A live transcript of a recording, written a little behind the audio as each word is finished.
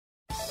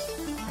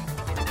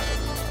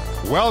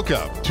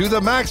Welcome to the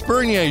Max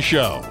Bernier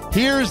Show.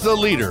 Here's the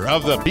leader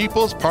of the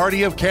People's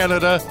Party of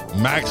Canada,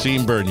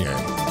 Maxime Bernier.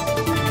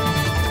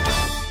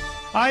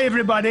 Hi,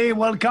 everybody.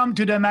 Welcome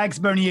to the Max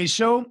Bernier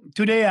Show.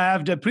 Today, I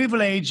have the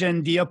privilege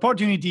and the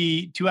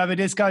opportunity to have a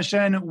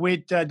discussion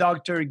with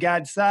Dr.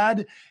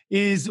 Saad.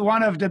 He is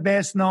one of the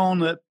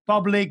best-known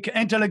public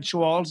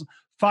intellectuals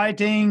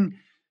fighting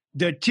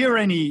the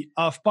tyranny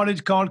of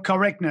political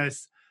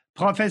correctness,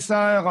 professor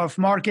of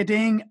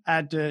marketing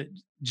at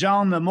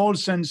John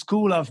Molson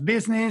School of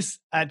Business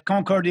at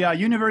Concordia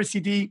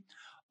University,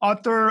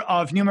 author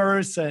of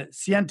numerous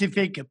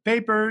scientific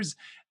papers,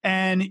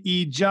 and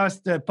he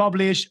just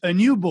published a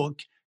new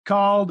book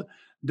called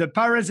The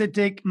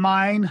Parasitic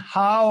Mind,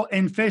 How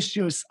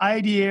Infectious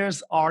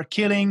Ideas Are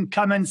Killing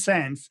Common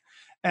Sense.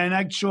 And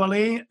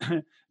actually,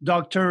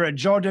 Dr.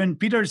 Jordan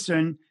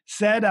Peterson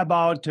said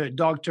about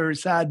Dr.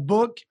 Saad's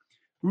book,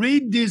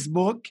 read this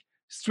book,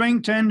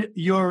 strengthen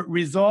your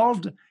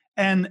resolve,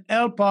 and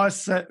help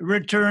us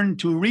return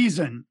to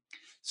reason.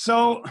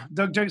 So,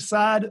 Dr.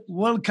 Saad,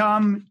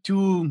 welcome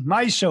to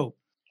my show.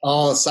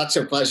 Oh, such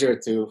a pleasure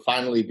to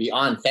finally be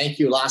on. Thank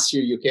you. Last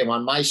year you came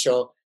on my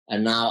show,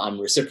 and now I'm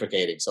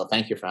reciprocating. So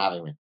thank you for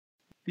having me.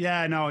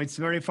 Yeah, no, it's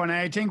very fun.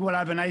 I think we'll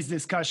have a nice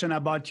discussion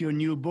about your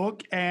new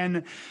book.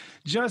 And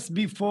just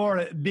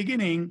before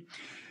beginning,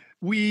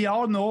 we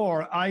all know,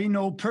 or I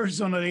know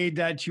personally,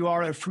 that you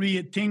are a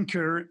free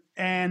thinker.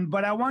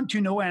 But I want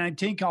to know, and I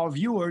think our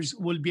viewers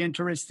will be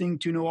interesting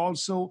to know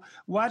also,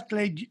 what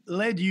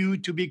led you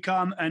to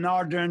become an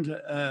ardent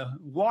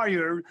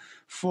warrior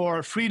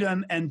for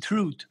freedom and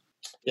truth?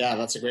 Yeah,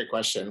 that's a great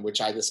question, which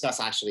I discuss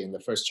actually in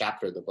the first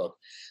chapter of the book.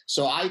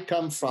 So I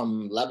come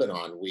from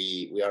Lebanon.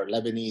 We are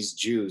Lebanese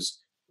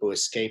Jews who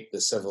escaped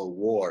the civil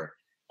war.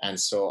 And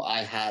so I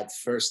had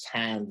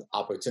firsthand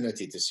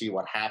opportunity to see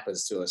what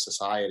happens to a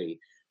society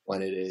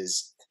when it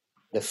is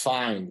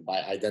defined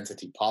by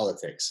identity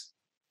politics.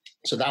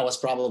 So that was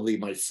probably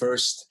my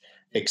first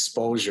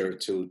exposure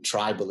to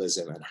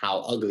tribalism and how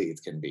ugly it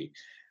can be.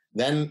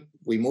 Then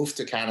we moved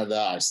to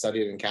Canada. I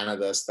studied in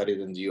Canada, studied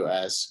in the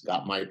US,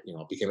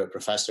 became a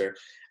professor.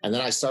 And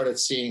then I started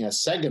seeing a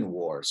second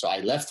war. So I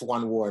left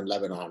one war in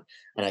Lebanon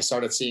and I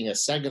started seeing a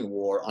second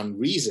war on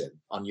reason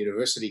on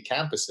university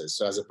campuses.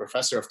 So as a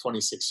professor of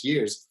 26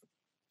 years,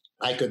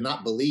 I could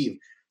not believe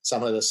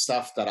some of the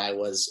stuff that I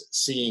was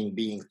seeing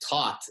being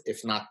taught,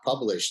 if not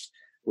published,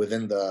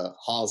 within the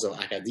halls of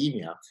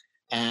academia.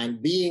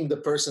 And being the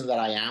person that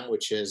I am,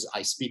 which is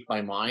I speak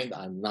my mind,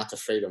 I'm not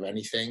afraid of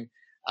anything.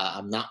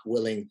 I'm not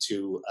willing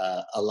to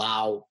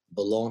allow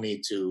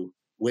baloney to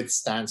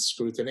withstand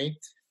scrutiny.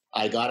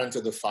 I got into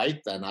the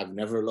fight and I've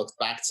never looked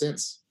back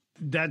since.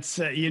 That's,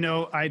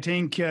 I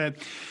think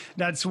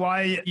that's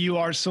why you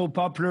are so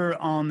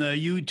popular on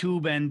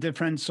YouTube and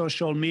different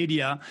social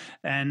media,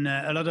 and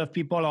a lot of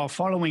people are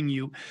following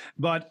you.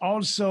 But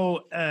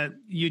also,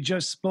 you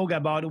just spoke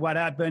about what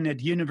happened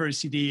at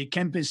university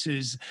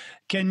campuses.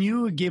 Can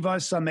you give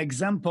us some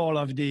example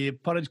of the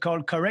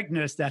political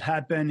correctness that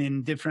happened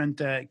in different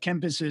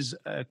campuses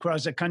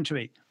across the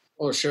country?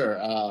 Oh,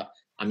 sure.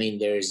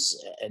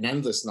 There's an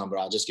endless number.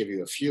 I'll just give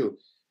you a few.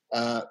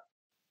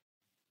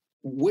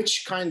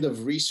 Which kind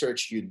of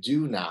research you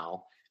do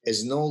now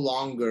is no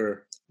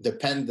longer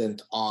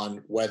dependent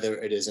on whether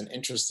it is an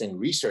interesting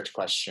research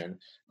question,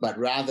 but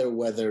rather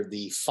whether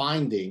the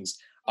findings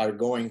are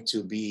going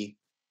to be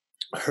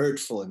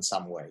hurtful in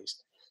some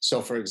ways. So,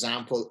 for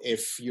example,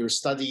 if you're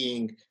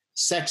studying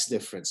sex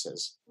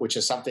differences, which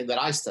is something that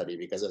I study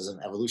because as an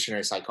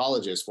evolutionary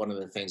psychologist, one of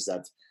the things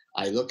that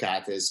I look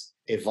at is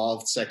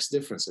evolved sex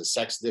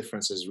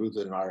differences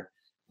rooted in our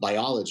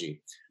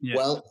biology. Yeah.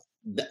 Well,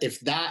 if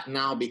that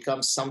now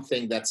becomes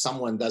something that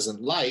someone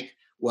doesn't like,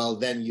 well,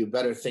 then you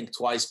better think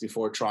twice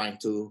before trying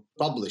to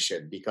publish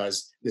it,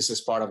 because this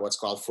is part of what's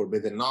called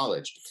forbidden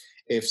knowledge.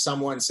 If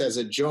someone says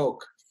a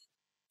joke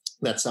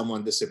that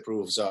someone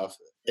disapproves of,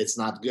 it's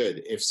not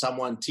good. If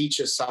someone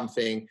teaches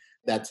something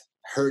that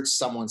hurts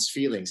someone's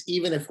feelings,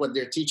 even if what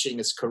they're teaching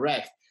is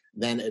correct,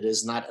 then it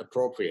is not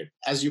appropriate.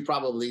 As you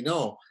probably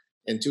know,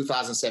 in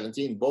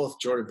 2017, both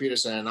Jordan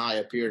Peterson and I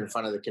appeared in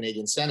front of the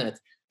Canadian Senate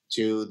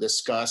to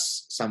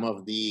discuss some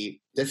of the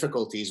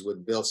difficulties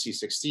with Bill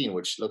C-16,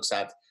 which looked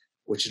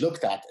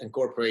at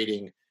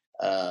incorporating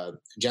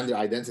gender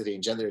identity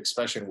and gender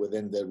expression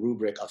within the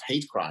rubric of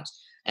hate crimes.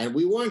 And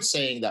we weren't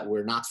saying that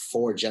we're not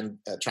for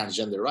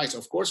transgender rights.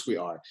 Of course we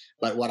are.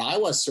 But what I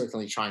was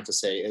certainly trying to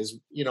say is,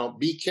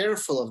 be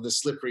careful of the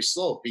slippery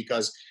slope,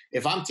 because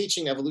if I'm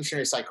teaching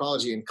evolutionary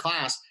psychology in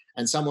class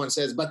and someone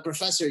says, but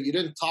professor, you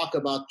didn't talk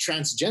about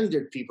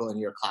transgendered people in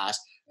your class,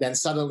 then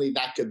suddenly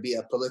that could be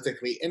a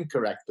politically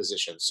incorrect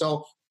position.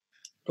 So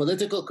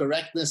political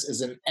correctness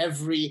is in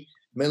every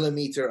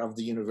millimeter of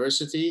the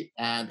university,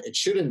 and it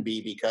shouldn't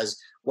be,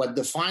 because what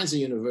defines a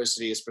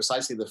university is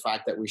precisely the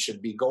fact that we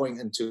should be going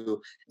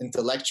into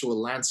intellectual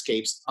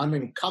landscapes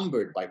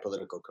unencumbered by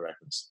political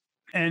correctness.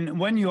 And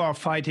when you are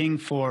fighting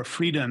for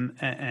freedom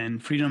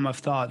and freedom of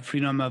thought,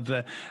 freedom of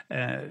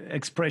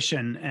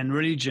expression and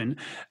religion,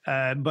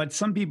 but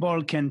some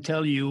people can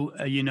tell you,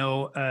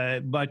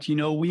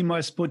 we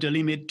must put a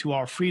limit to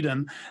our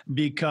freedom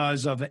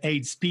because of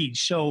hate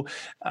speech. So,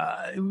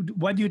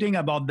 what do you think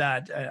about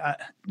that?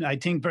 I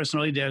think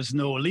personally, there's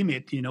no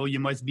limit. You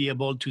must be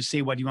able to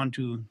say what you want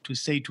to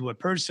say to a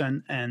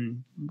person,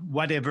 and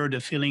whatever the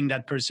feeling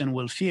that person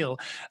will feel.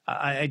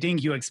 I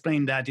think you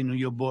explained that in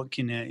your book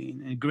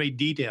in great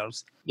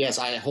details. Yes,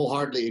 I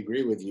wholeheartedly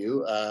agree with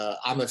you.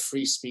 I'm a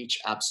free speech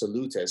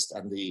absolutist.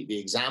 And the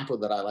example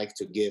that I like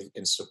to give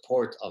in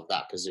support of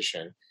that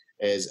position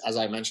is, as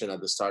I mentioned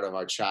at the start of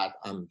our chat,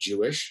 I'm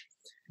Jewish,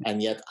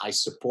 and yet I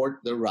support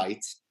the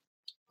right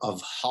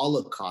of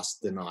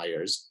Holocaust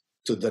deniers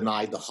to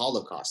deny the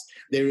Holocaust.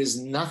 There is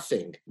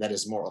nothing that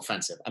is more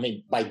offensive. I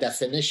mean, by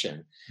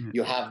definition,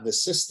 you have the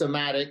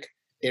systematic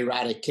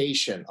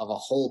eradication of a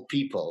whole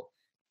people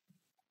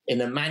in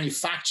a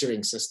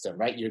manufacturing system,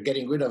 right? You're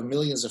getting rid of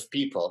millions of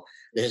people.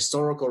 The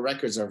historical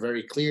records are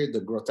very clear.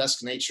 The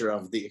grotesque nature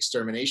of the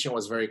extermination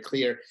was very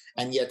clear.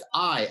 And yet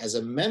I, as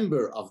a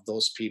member of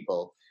those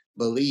people,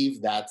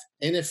 believe that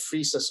in a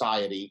free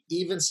society,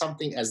 even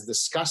something as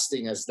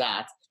disgusting as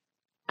that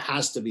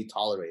has to be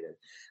tolerated.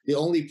 The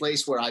only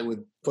place where I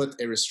would put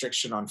a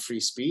restriction on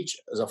free speech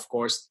is, of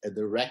course, a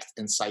direct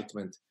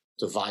incitement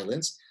to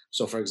violence.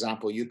 So, for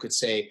example, you could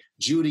say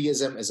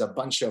Judaism is a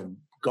bunch of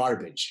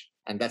garbage,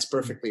 and that's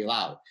perfectly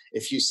allowed.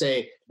 If you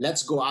say,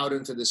 let's go out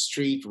into the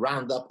street,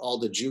 round up all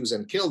the Jews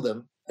and kill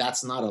them,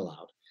 that's not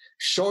allowed.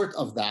 Short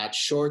of that,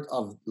 short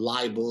of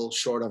libel,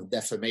 short of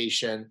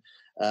defamation,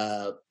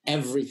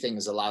 everything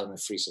is allowed in a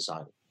free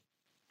society.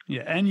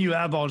 Yeah, and you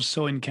have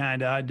also in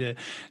Canada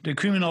the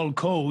criminal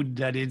code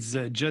that is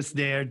just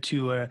there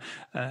to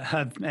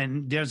have,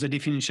 and there's a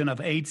definition of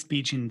hate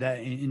speech in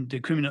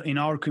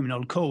our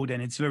criminal code,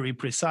 and it's very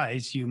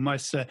precise. You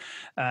must,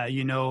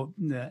 you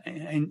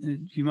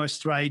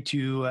must try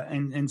to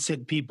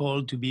incite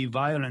people to be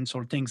violent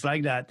or things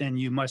like that, and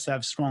you must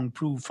have strong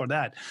proof for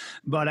that.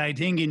 But I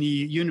think in the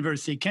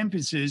university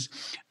campuses,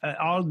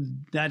 all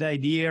that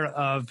idea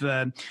of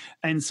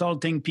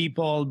insulting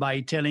people by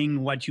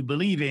telling what you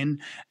believe in,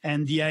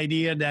 and the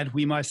idea that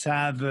we must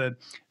have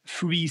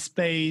free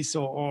space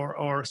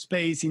or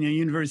space in a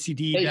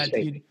university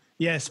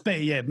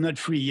not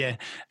free,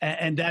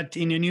 and that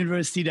in a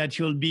university that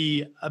you'll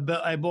be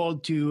able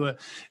to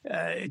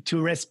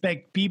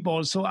respect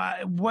people. So,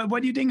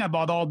 what do you think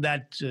about all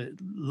that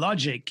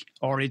logic?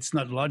 Or it's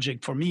not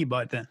logic for me,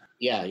 but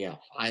yeah,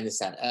 I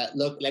understand.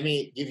 Look, let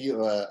me give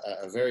you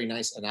a very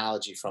nice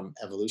analogy from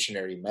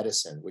evolutionary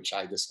medicine, which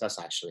I discuss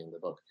actually in the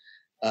book.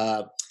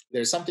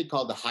 There's something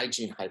called the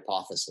hygiene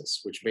hypothesis,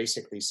 which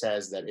basically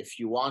says that if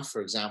you want,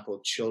 for example,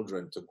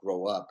 children to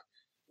grow up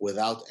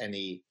without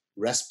any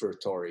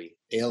respiratory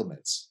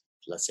ailments,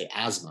 let's say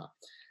asthma,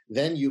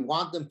 then you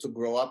want them to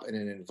grow up in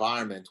an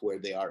environment where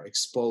they are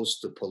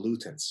exposed to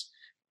pollutants,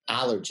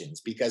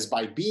 allergens, because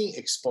by being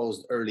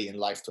exposed early in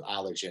life to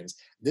allergens,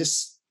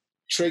 this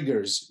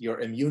triggers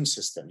your immune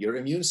system. Your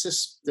immune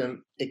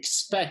system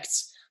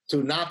expects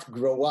to not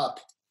grow up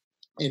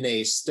in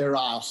a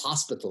sterile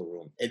hospital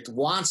room. It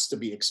wants to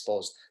be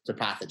exposed to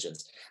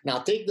pathogens. Now,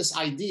 take this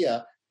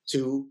idea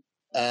to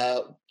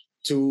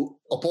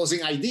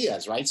opposing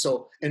ideas, right?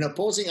 So an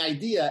opposing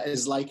idea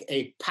is like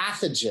a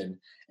pathogen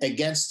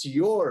against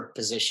your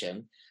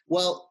position.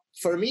 Well,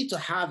 for me to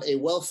have a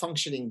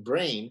well-functioning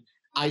brain,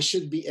 I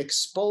should be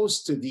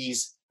exposed to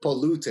these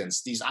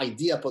pollutants, these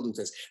idea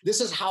pollutants.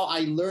 This is how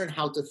I learn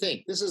how to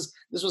think. This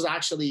was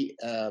actually,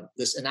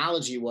 this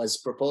analogy was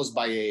proposed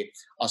by a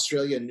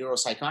Australian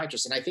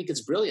neuropsychiatrist. And I think it's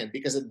brilliant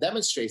because it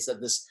demonstrates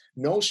that this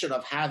notion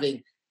of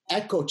having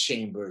echo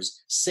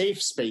chambers,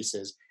 safe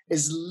spaces,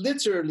 is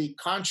literally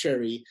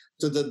contrary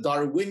to the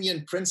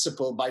Darwinian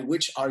principle by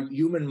which our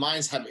human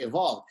minds have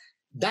evolved.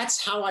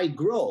 That's how I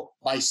grow,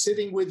 by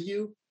sitting with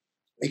you,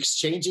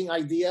 exchanging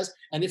ideas.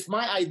 And if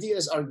my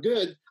ideas are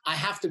good, I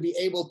have to be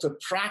able to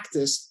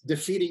practice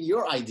defeating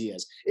your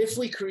ideas. If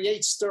we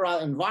create sterile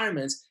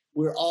environments,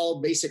 we're all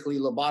basically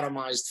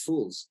lobotomized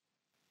fools.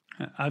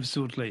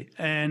 Absolutely,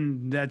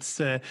 and that's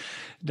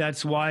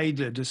why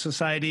the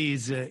society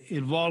is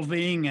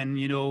evolving, and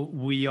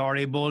we are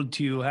able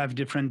to have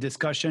different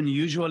discussion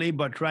usually.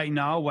 But right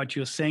now, what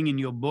you're saying in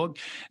your book,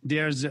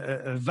 there's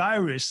a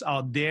virus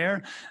out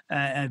there,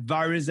 a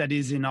virus that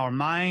is in our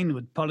mind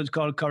with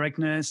political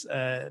correctness,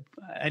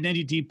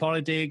 identity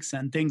politics,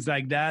 and things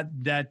like that.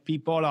 That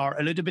people are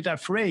a little bit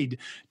afraid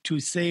to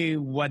say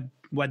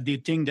what they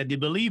think, that they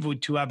believe,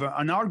 to have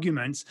an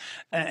arguments.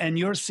 And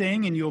you're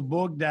saying in your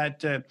book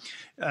that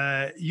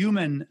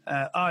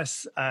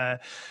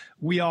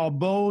we are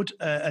both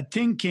a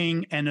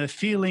thinking and a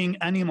feeling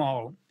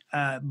animal.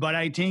 But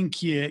I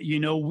think,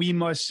 we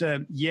must,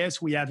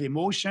 yes, we have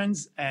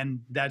emotions, and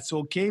that's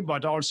okay,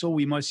 but also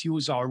we must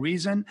use our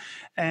reason.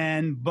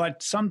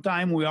 But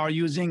sometimes we are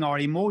using our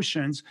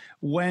emotions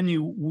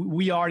when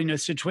we are in a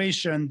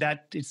situation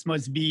that it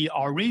must be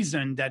our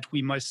reason that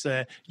we must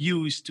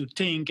use to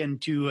think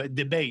and to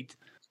debate.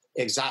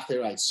 Exactly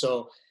right.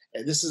 So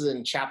this is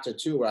in chapter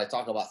 2 where I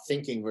talk about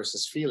thinking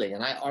versus feeling.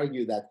 And I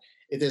argue that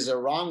it is a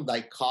wrong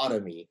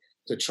dichotomy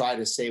to try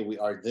to say we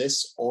are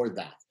this or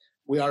that.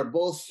 We are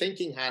both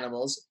thinking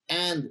animals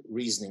and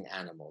reasoning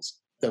animals.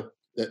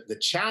 The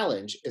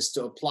challenge is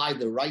to apply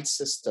the right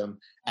system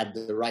at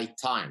the right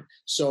time.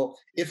 So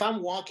if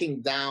I'm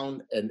walking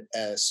down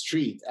a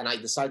street and I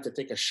decide to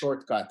take a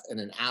shortcut in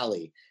an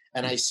alley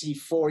and I see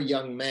 4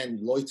 young men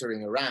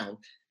loitering around,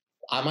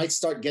 I might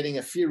start getting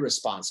a fear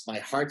response. My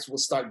heart will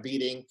start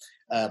beating.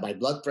 My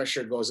blood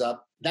pressure goes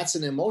up. That's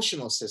an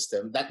emotional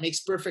system that makes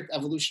perfect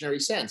evolutionary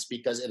sense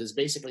because it is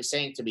basically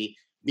saying to me,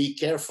 be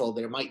careful,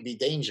 there might be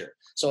danger.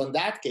 So in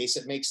that case,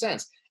 it makes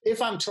sense. If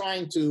I'm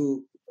trying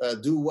to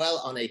do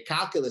well on a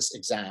calculus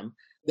exam,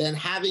 then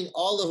having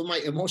all of my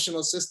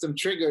emotional system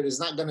triggered is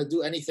not going to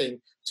do anything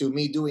to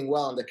me doing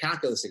well on the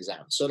calculus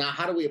exam. So now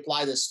how do we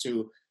apply this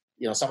to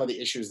some of the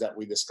issues that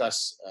we're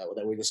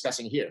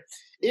discussing here?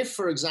 If,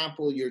 for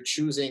example, you're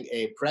choosing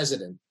a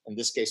president, in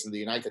this case in the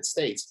United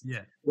States,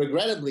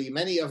 regrettably,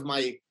 many of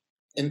my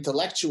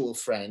intellectual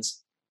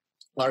friends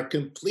are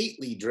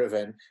completely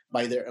driven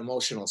by their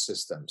emotional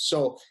system.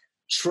 So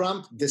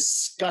Trump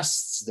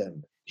disgusts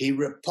them. He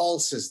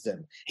repulses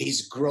them.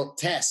 He's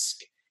grotesque.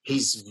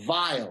 He's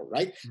vile,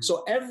 right? Mm-hmm.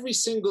 So every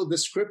single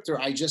descriptor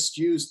I just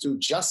used to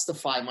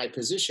justify my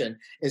position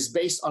is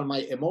based on my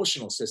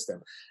emotional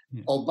system.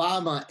 Yeah.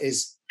 Obama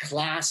is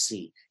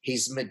classy.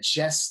 He's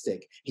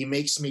majestic. He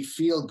makes me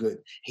feel good.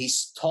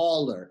 He's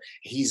taller.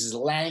 He's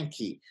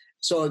lanky.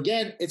 So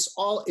again, it's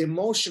all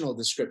emotional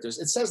descriptors.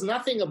 It says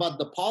nothing about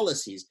the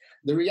policies.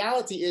 The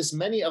reality is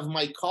many of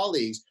my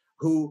colleagues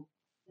who,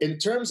 in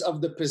terms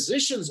of the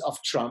positions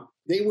of Trump,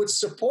 they would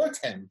support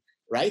him,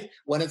 right?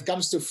 When it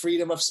comes to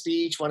freedom of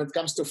speech, when it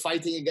comes to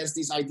fighting against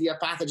these idea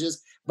pathogens,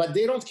 but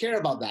they don't care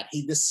about that.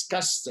 He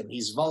disgusts them.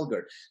 He's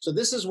vulgar. So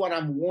this is what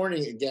I'm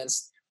warning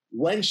against.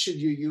 When should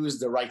you use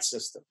the right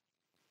system?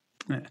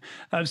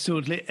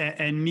 Absolutely.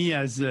 And me,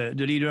 as the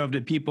leader of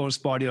the People's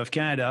Party of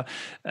Canada,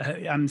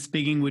 I'm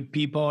speaking with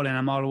people and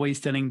I'm always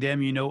telling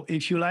them,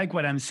 if you like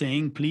what I'm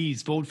saying,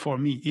 please vote for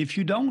me. If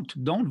you don't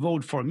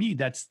vote for me.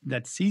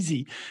 That's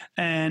easy.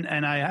 And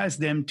I ask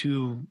them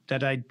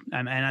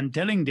I'm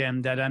telling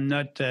them that I'm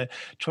not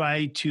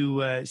trying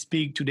to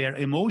speak to their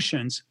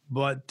emotions,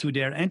 but to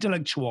their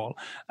intellectual.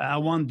 I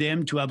want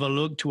them to have a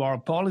look to our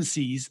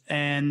policies.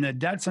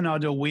 And that's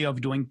another way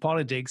of doing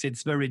politics.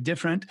 It's very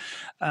different.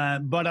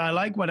 But I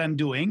like what I'm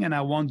doing, and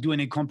I won't do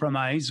any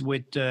compromise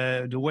with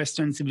the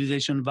Western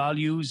civilization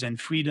values and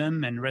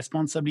freedom and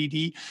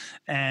responsibility.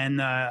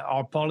 And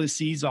our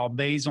policies are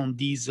based on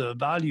these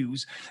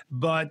values.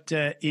 But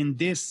in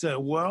this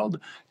world,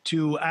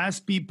 to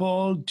ask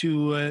people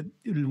to,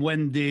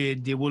 when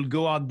they will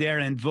go out there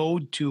and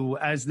vote, to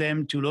ask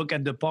them to look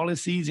at the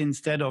policies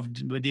instead of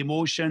the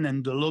emotion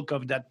and the look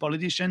of that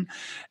politician,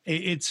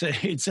 it's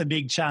a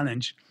big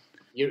challenge.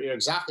 You're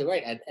exactly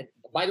right. And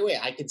by the way,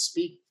 I can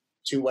speak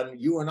to when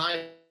you and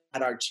I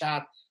had our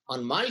chat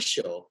on my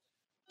show.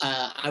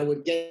 I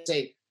would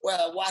say,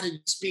 well, why did you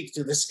speak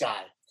to this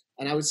guy?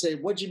 And I would say,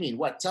 what do you mean?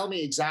 What? Tell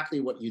me exactly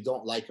what you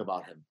don't like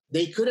about him.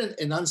 They couldn't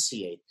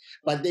enunciate,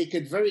 but they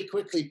could very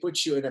quickly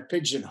put you in a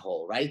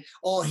pigeonhole, right?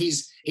 Oh,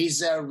 he's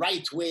a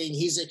right-wing,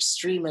 he's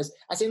extremist.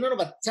 I say, no,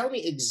 but tell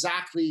me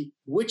exactly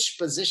which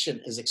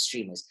position is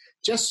extremist,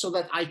 just so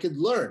that I could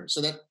learn,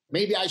 so that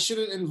maybe I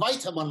shouldn't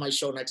invite him on my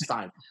show next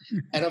time.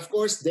 And of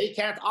course, they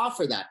can't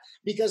offer that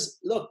because,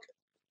 look,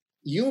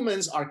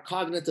 humans are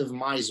cognitive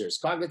misers.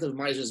 Cognitive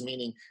misers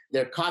meaning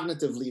they're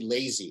cognitively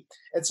lazy.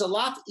 It's a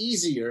lot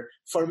easier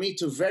for me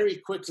to very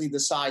quickly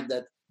decide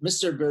that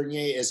Mr.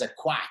 Bernier is a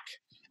quack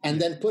and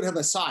then put him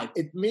aside.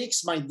 It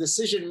makes my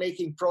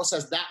decision-making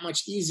process that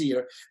much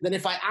easier than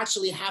if I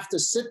actually have to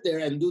sit there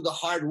and do the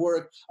hard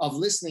work of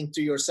listening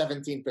to your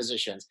 17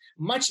 positions.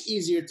 Much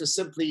easier to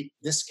simply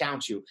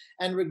discount you.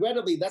 And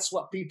regrettably, that's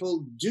what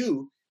people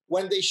do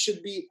when they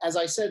should be, as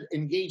I said,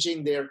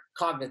 engaging their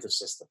cognitive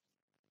system.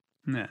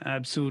 Yeah,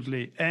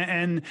 absolutely.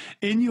 And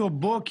in your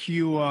book,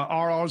 you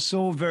are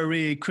also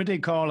very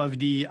critical of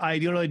the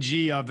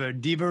ideology of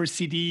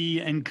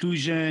diversity,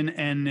 inclusion,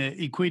 and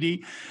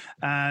equity.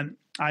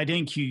 I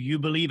think you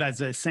believe as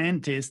a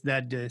scientist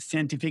that the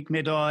scientific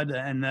method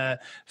and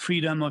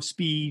freedom of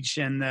speech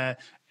and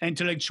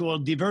intellectual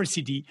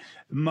diversity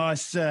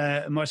must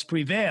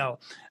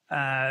prevail.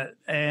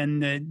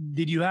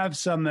 Did you have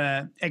some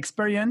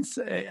experience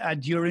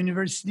at your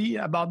university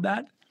about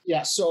that?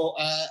 Yeah, so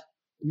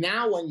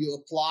now when you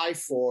apply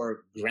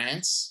for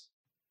grants,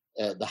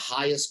 the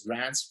highest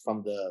grants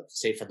from the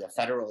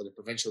federal or the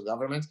provincial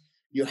government,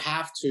 you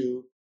have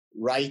to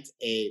write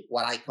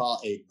what I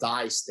call a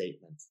DIE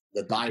statement,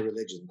 the DIE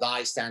religion.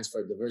 DIE stands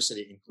for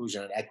diversity,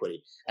 inclusion, and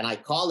equity. And I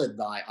call it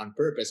DIE on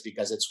purpose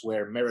because it's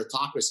where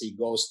meritocracy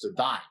goes to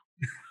die,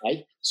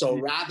 right? So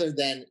rather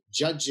than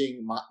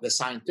judging the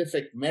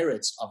scientific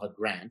merits of a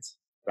grant,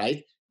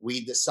 right,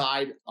 we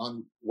decide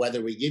on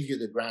whether we give you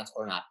the grant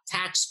or not,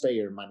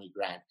 taxpayer money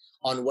grant,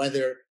 on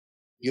whether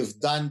you've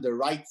done the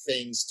right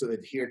things to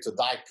adhere to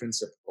DIE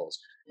principles.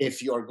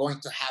 If you're going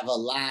to have a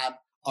lab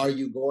are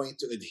you going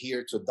to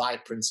adhere to thy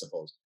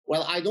principles?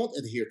 Well, I don't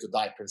adhere to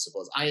thy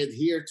principles. I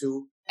adhere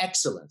to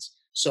excellence.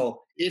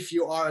 So if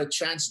you are a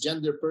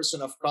transgender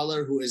person of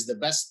color who is the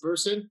best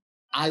person,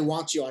 I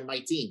want you on my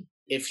team.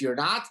 If you're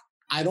not,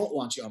 I don't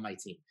want you on my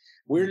team.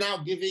 We're now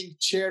giving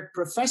chaired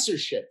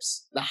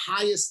professorships, the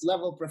highest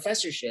level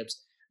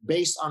professorships,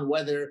 based on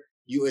whether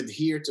you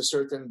adhere to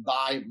certain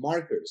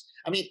biomarkers.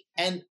 I mean,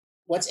 and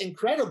what's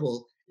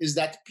incredible is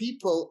that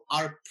people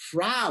are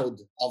proud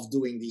of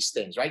doing these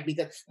things, right?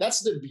 Because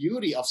that's the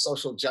beauty of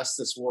social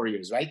justice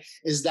warriors, right?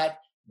 Is that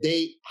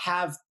they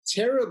have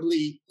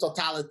terribly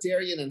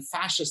totalitarian and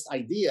fascist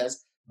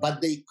ideas, but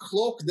they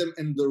cloak them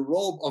in the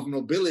robe of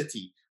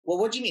nobility. Well,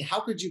 what do you mean? How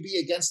could you be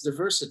against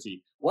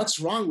diversity? What's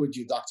wrong with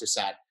you, Dr.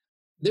 Saad?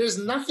 There's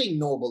nothing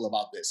noble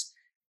about this.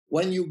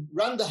 When you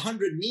run the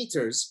 100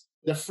 meters,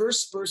 the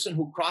first person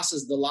who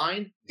crosses the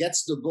line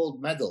gets the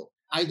gold medal.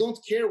 I don't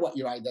care what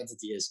your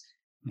identity is.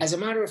 As a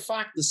matter of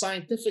fact, the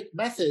scientific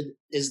method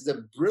is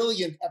the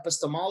brilliant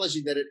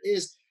epistemology that it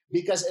is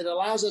because it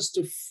allows us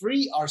to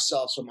free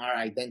ourselves from our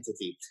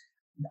identity.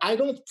 I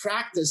don't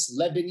practice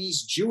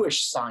Lebanese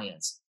Jewish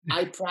science.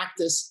 I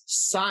practice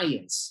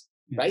science,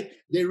 right?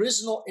 There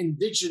is no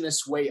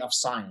indigenous way of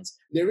science.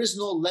 There is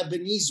no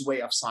Lebanese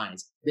way of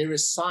science. There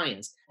is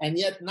science. And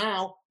yet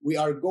now we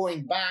are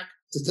going back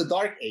to the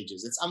dark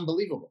ages. It's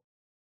unbelievable.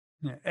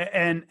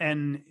 And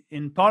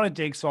in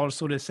politics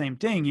also the same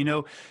thing.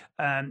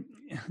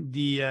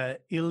 The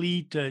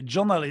elite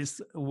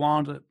journalists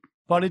want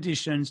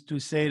politicians to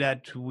say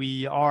that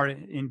we are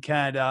in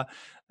Canada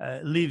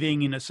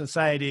living in a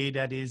society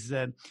that is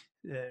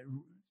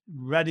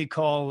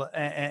radical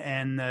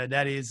and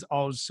that is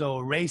also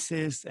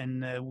racist,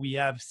 and we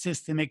have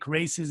systemic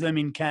racism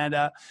in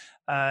Canada.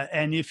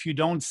 And if you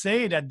don't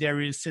say that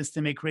there is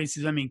systemic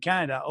racism in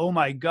Canada, oh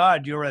my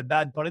God, you're a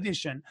bad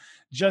politician.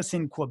 Just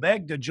in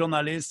Quebec, the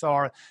journalists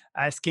are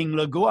asking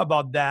Legault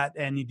about that,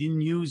 and he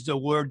didn't use the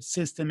word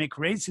systemic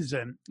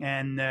racism.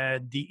 And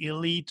the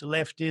elite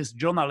leftist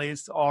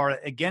journalists are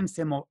against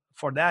him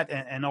for that,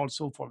 and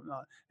also for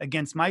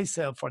against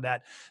myself for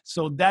that.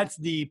 So that's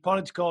the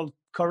political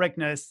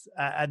correctness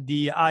at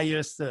the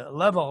highest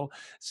level.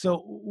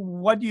 So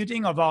what do you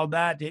think of all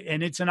that?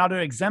 And it's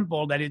another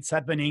example that it's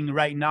happening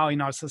right now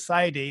in our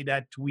society,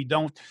 that we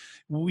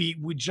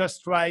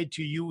just try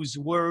to use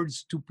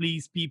words to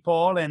please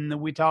people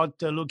and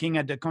without looking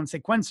at the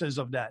consequences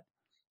of that.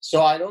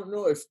 So I don't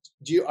know if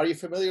are you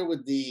familiar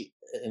with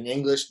in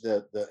English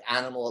the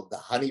animal, the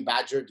honey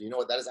badger? Do you know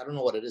what that is? I don't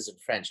know what it is in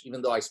French,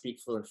 even though I speak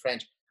fluent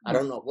French. I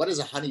don't know what is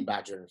a honey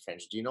badger in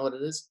French. Do you know what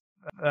it is?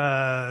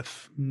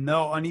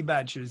 No, honey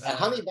badgers. A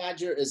honey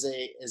badger is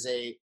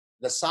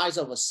the size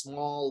of a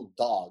small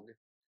dog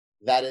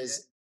that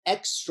is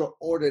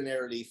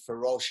extraordinarily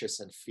ferocious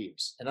and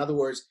fierce. In other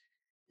words,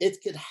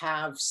 it could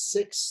have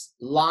 6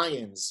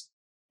 lions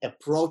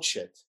approach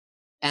it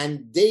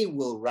and they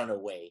will run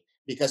away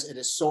because it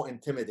is so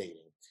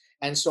intimidating.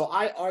 And so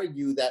I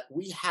argue that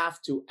we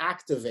have to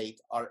activate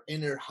our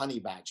inner honey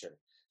badger.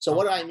 So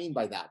what do I mean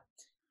by that?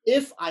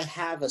 If I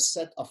have a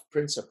set of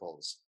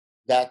principles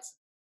that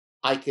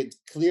I could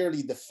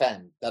clearly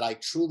defend, that I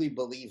truly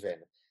believe in,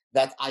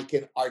 that I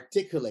can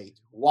articulate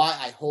why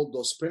I hold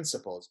those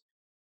principles,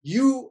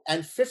 you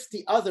and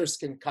 50 others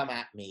can come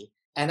at me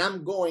and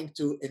I'm going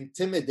to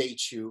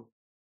intimidate you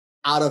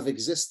out of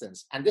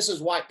existence. And this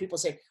is why people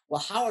say,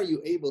 well, how are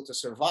you able to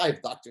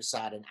survive, Dr.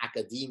 Saad, in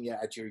academia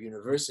at your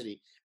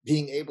university,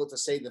 being able to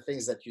say the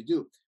things that you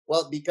do?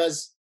 Well,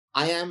 because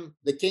I am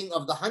the king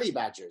of the honey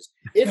badgers.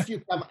 If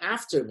you come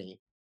after me,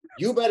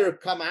 you better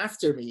come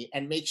after me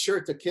and make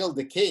sure to kill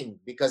the king,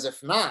 because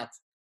if not,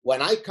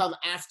 when I come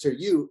after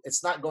you,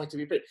 it's not going to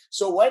be pretty.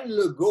 So when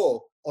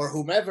Legault or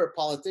whomever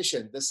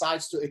politician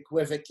decides to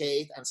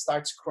equivocate and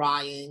starts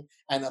crying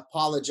and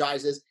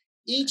apologizes,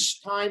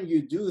 each time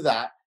you do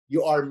that,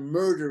 you are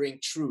murdering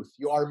truth.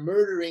 You are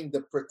murdering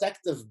the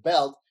protective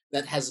belt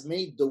that has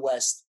made the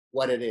West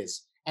what it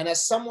is. And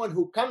as someone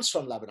who comes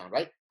from Lebanon,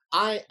 right,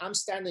 I'm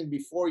standing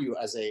before you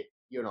as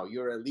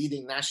you're a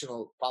leading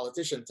national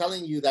politician,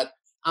 telling you that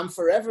I'm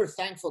forever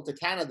thankful to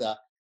Canada,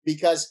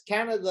 because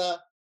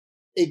Canada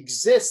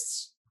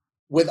exists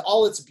with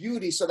all its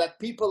beauty so that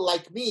people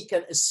like me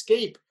can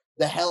escape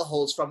the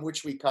hellholes from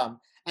which we come.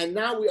 And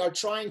now we are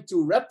trying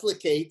to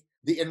replicate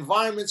the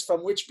environments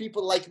from which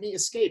people like me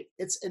escape.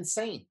 It's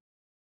insane.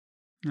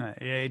 Yeah,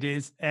 it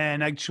is.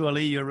 And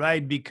actually, you're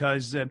right,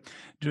 because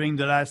during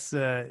the last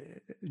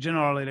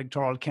general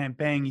electoral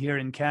campaign here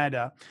in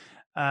Canada,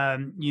 I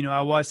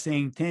was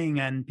saying things,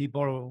 and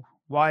people,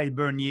 why,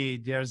 Bernier,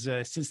 there's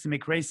a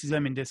systemic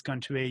racism in this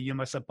country. You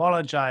must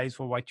apologize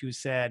for what you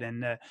said.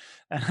 And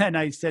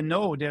I said,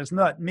 no, there's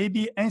not.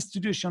 Maybe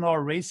institutional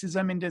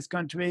racism in this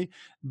country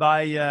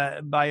by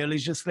a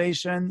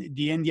legislation,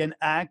 the Indian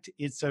Act.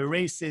 It's a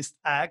racist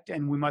act,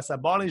 and we must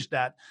abolish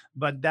that.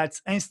 But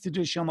that's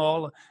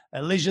institutional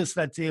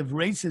legislative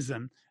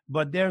racism.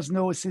 But there's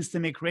no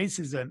systemic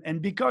racism.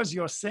 And because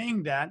you're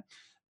saying that,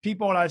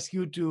 people ask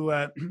you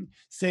to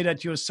say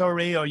that you're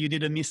sorry or you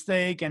did a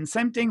mistake. And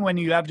same thing when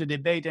you have the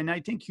debate. And I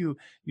think you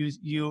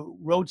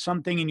wrote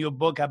something in your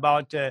book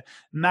about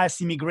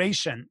mass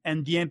immigration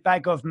and the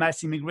impact of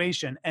mass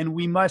immigration. And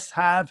we must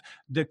have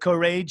the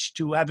courage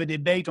to have a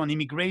debate on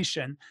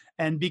immigration.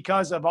 And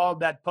because of all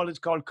that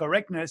political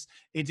correctness,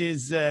 it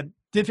is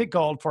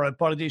difficult for a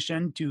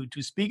politician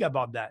to speak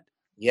about that.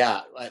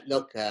 Yeah,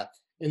 look,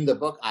 in the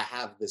book, I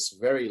have this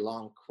very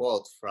long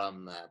quote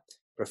from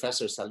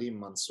Professor Salim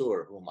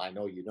Mansour, whom I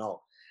know you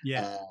know,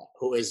 Yeah.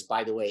 who is,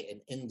 by the way,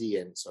 an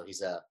Indian. So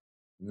he's a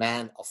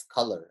man of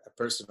color, a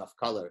person of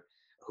color,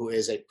 who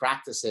is a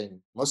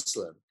practicing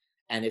Muslim.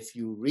 And if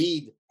you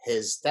read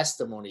his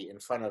testimony in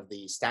front of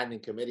the Standing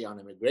Committee on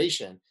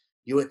Immigration,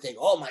 you would think,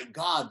 oh my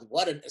God,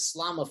 what an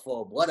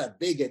Islamophobe, what a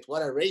bigot,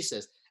 what a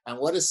racist. And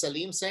what is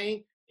Salim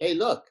saying? Hey,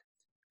 look,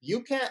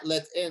 you can't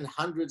let in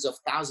hundreds of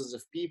thousands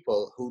of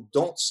people who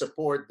don't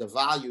support the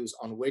values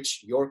on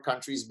which your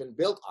country's been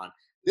built on.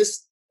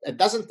 It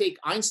doesn't take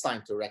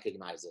Einstein to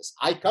recognize this.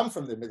 I come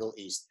from the Middle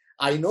East.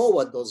 I know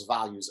what those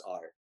values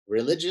are,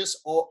 religious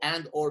or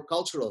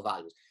cultural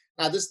values.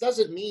 Now, this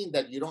doesn't mean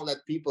that you don't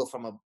let people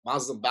from a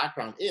Muslim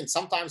background in.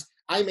 Sometimes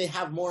I may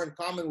have more in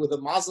common with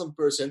a Muslim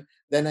person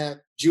than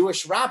a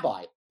Jewish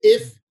rabbi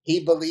if he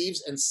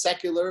believes in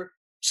secular,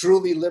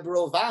 truly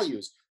liberal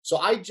values. So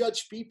I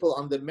judge people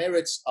on the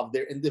merits of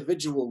their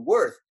individual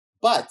worth.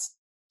 But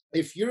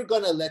if you're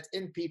going to let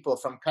in people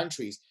from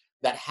countries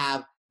that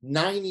have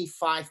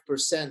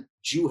 95%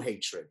 Jew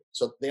hatred,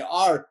 so there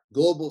are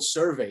global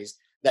surveys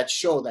that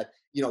show that,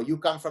 you know, you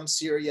come from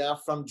Syria,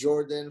 from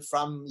Jordan,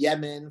 from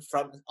Yemen,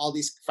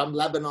 from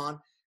Lebanon,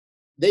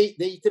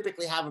 they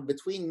typically have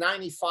between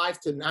 95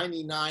 to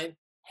 99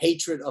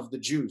 hatred of the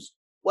Jews.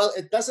 Well,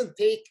 it doesn't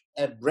take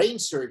a brain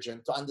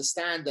surgeon to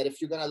understand that if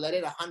you're going to let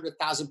in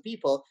 100,000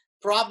 people,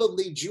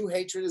 probably Jew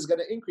hatred is going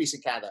to increase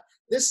in Canada.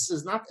 This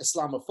is not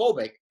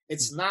Islamophobic.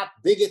 It's not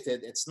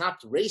bigoted. It's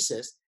not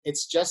racist.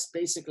 It's just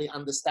basically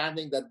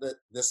understanding that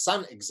the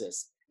sun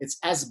exists. It's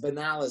as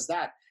banal as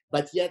that.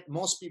 But yet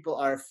most people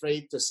are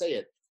afraid to say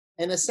it.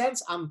 In a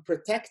sense, I'm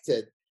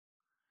protected.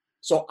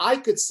 So I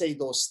could say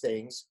those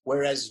things,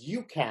 whereas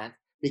you can't,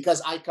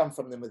 because I come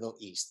from the Middle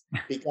East.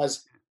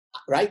 Because,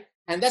 right?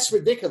 And that's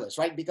ridiculous,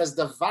 right? Because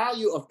the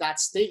value of that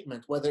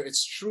statement, whether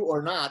it's true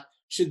or not,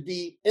 should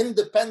be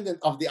independent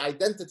of the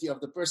identity of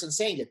the person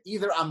saying it.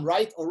 Either I'm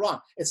right or wrong.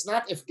 It's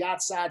not if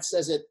Gad Saad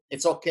says it,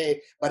 it's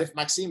okay. But if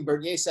Maxime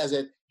Bernier says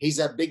it, he's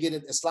a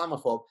bigoted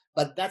Islamophobe.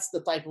 But that's the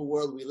type of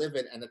world we live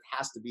in, and it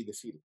has to be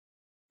defeated.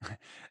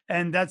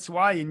 And that's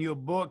why in your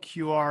book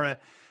you are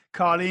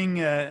calling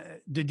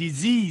the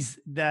disease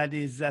that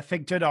is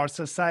affected our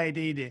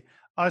society the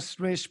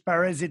ostrich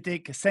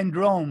parasitic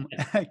syndrome.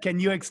 Can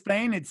you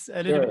explain it's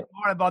a little bit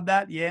more about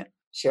that? Yeah.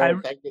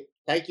 Sure.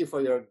 Thank you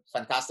for your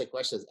fantastic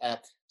questions.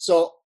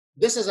 So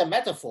this is a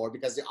metaphor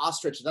because the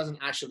ostrich doesn't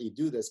actually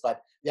do this,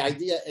 but the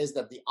idea is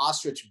that the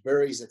ostrich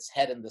buries its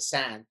head in the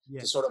sand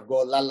to sort of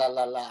go la la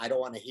la la. I don't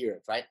want to hear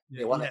it, right?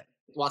 It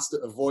wants to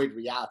avoid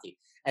reality,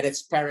 and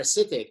it's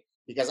parasitic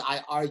because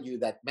I argue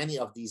that many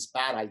of these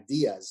bad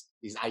ideas,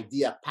 these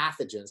idea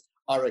pathogens,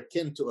 are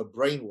akin to a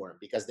brainworm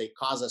because they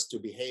cause us to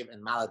behave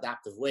in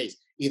maladaptive ways,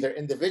 either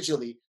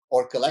individually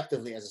or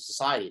collectively as a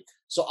society.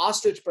 So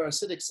ostrich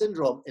parasitic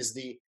syndrome is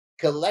the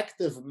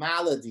collective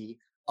malady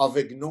of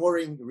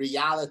ignoring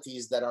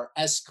realities that are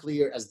as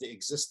clear as the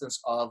existence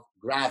of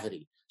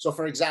gravity. So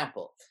for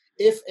example,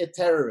 if a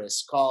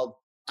terrorist called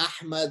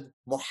Ahmed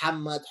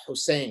Muhammad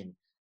Hussein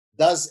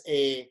does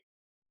a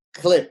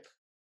clip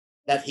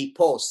that he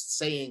posts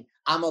saying,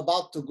 I'm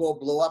about to go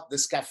blow up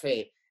this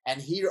cafe,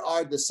 and here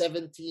are the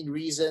 17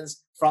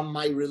 reasons from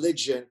my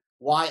religion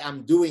why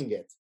I'm doing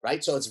it,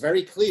 right? So it's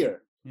very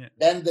clear. Yeah.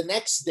 Then the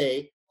next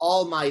day,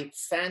 all my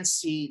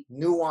fancy,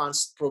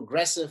 nuanced,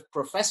 progressive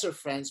professor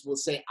friends will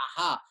say,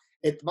 aha,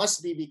 it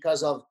must be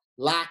because of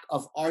lack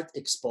of art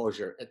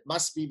exposure. It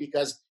must be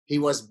because he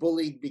was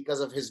bullied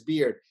because of his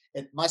beard.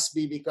 It must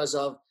be because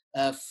of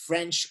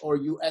French or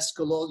US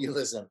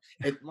colonialism.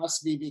 It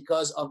must be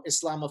because of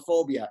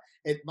Islamophobia.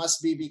 It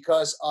must be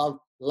because of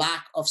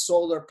lack of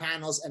solar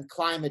panels and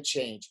climate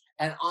change,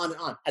 and on and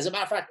on. As a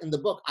matter of fact, in the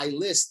book, I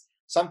list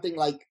something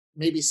like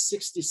maybe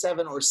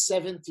 67 or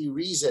 70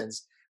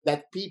 reasons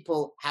that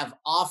people have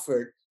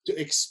offered to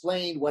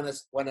explain when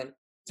a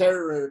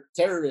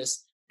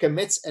terrorist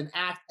commits an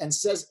act and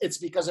says it's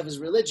because of his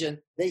religion.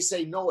 They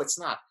say, no, it's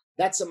not.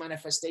 That's a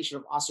manifestation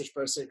of ostrich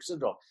parasitic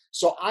syndrome.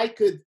 So I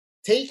could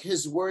take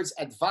his words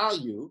at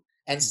value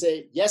and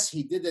say, yes,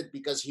 he did it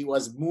because he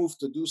was moved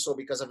to do so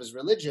because of his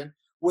religion,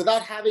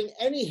 without having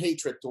any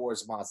hatred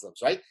towards Muslims,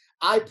 right?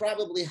 I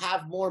probably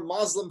have more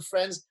Muslim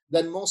friends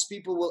than most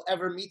people will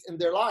ever meet in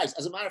their lives.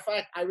 As a matter of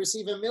fact, I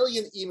receive 1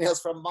 million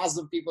emails from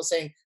Muslim people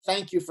saying,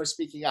 thank you for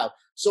speaking out.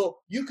 So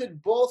you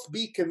could both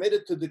be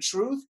committed to the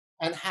truth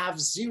and have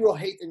zero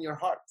hate in your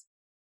heart.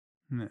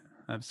 Yeah,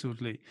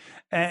 absolutely.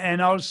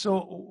 And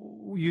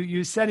also,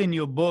 you said in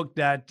your book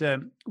that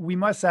we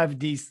must have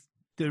these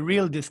the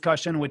real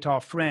discussion with our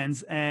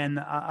friends. And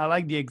I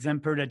like the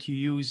example that you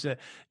use.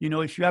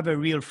 If you have a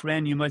real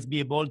friend, you must be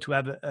able to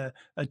have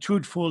a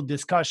truthful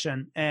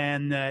discussion.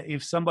 And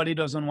if somebody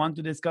doesn't want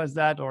to discuss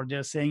that, or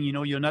they're saying,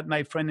 you're not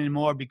my friend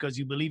anymore because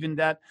you believe in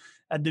that,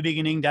 at the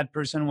beginning, that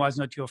person was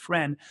not your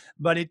friend.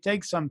 But it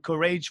takes some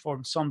courage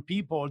for some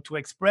people to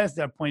express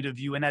their point of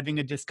view and having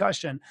a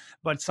discussion.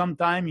 But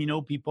sometimes,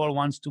 people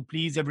wants to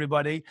please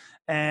everybody,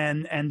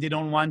 and they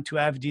don't want to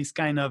have this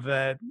kind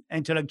of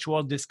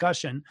intellectual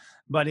discussion.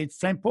 But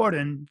it's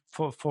important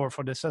for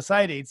the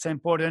society. It's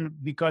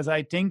important because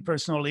I think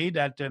personally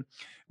that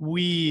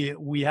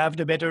we have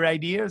the better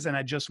ideas, and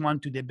I just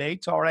want to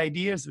debate our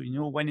ideas,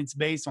 when it's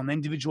based on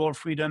individual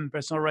freedom,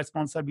 personal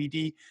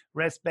responsibility,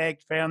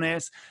 respect,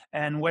 fairness,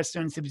 and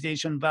Western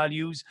civilization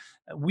values.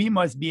 We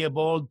must be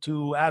able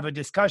to have a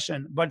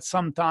discussion. But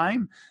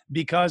sometime,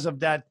 because of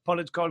that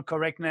political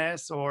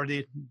correctness, or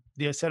they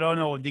said, oh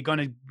no, they're going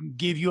to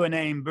give you a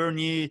name,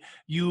 Bernier,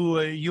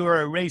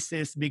 you're a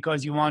racist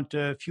because you want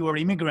fewer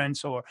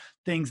immigrants, or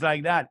things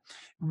like that.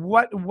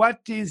 What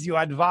is your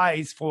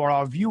advice for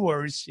our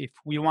viewers if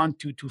we want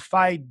to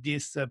fight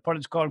this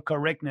political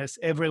correctness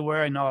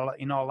everywhere in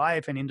our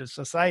life and in the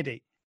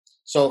society?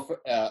 So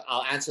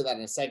I'll answer that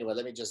in a second, but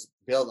let me just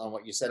build on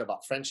what you said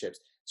about friendships.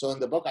 So in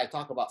the book, I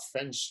talk about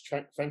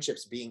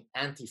friendships being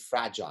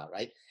anti-fragile,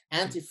 right?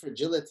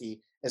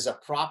 Anti-fragility is a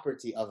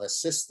property of a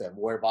system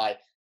whereby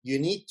you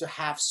need to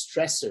have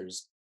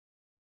stressors,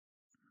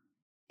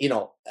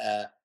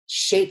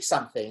 shake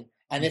something,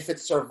 and if it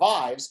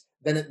survives,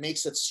 then it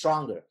makes it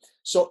stronger.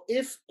 So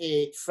if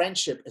a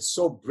friendship is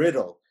so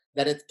brittle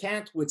that it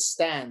can't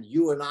withstand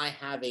you and I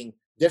having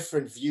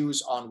different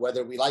views on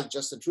whether we like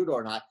Justin Trudeau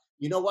or not,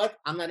 you know what?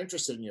 I'm not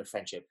interested in your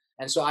friendship.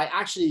 And so I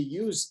actually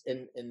use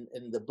in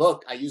the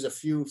book, I use a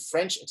few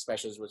French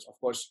expressions, which of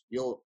course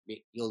you'll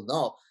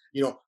know.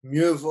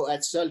 Mieux vaut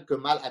être seul que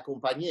mal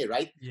accompagné,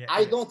 right? Yeah,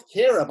 I don't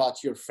care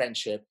about your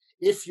friendship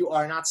if you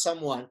are not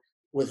someone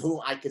with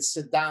whom I could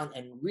sit down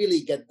and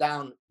really get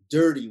down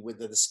dirty with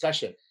the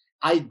discussion.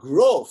 I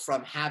grow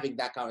from having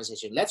that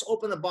conversation. Let's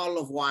open a bottle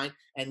of wine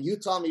and you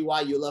tell me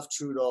why you love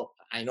Trudeau.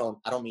 I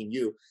know, I don't mean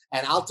you.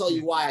 And I'll tell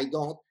you why I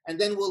don't. And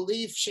then we'll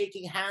leave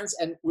shaking hands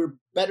and we're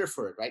better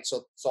for it, right?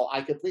 So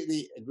I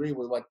completely agree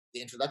with what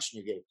the introduction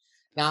you gave.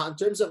 Now, in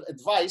terms of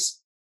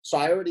advice, so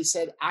I already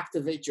said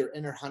activate your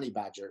inner honey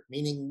badger,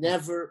 meaning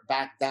never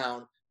back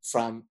down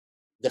from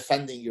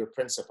defending your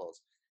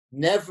principles.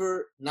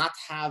 Never not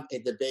have a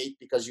debate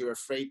because you're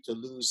afraid to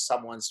lose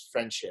someone's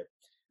friendship.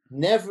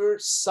 Never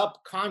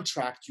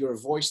subcontract your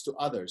voice to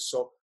others.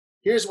 So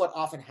here's what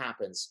often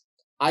happens.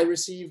 I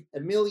receive a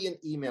million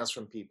emails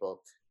from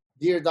people.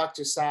 Dear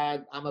Dr.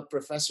 Saad, I'm a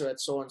professor at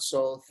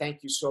so-and-so.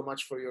 Thank you so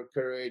much for your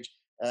courage.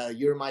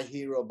 You're my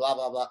hero, blah,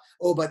 blah, blah.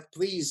 Oh, but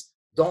please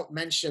don't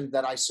mention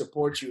that I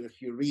support you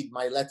if you read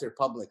my letter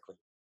publicly.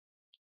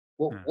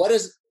 Well,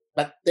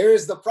 but there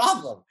is the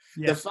problem.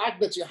 The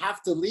fact that you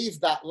have to leave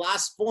that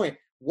last point.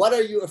 What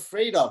are you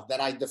afraid of? That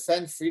I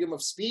defend freedom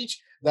of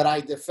speech, that I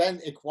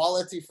defend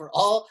equality for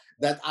all,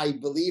 that I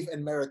believe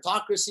in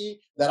meritocracy,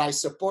 that I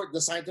support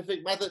the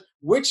scientific method?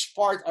 Which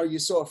part are you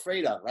so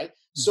afraid of, right?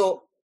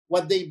 So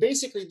what they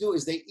basically do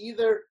is they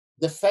either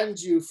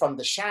defend you from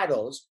the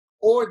shadows,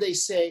 or they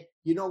say,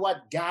 you know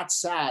what, Gad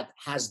Saad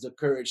has the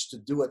courage to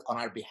do it on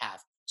our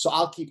behalf. So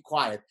I'll keep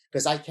quiet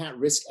because I can't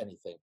risk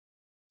anything.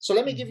 So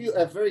let me give you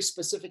a very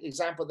specific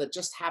example that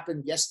just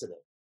happened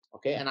yesterday.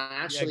 Okay. And I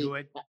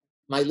actually,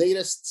 my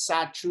latest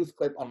Sad Truth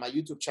clip on my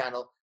YouTube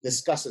channel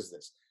discusses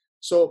this.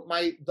 So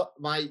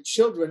my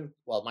children,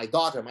 well, my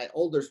daughter, my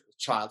older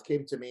child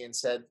came to me and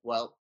said,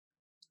 well,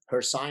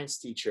 her science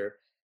teacher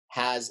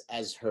has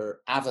as her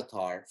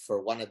avatar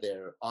for one of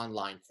their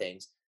online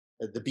things,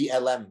 the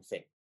BLM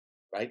thing,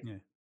 right?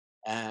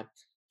 Yeah.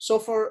 So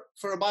for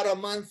about a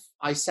month,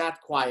 I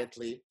sat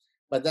quietly,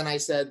 but then I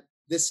said,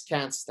 this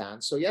can't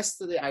stand. So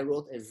yesterday I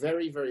wrote a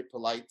very, very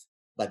polite,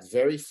 but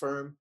very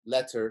firm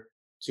letter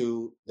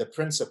to the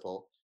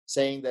principal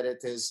saying that it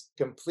is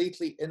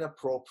completely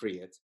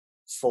inappropriate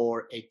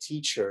for a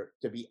teacher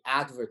to be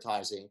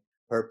advertising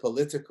her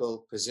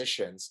political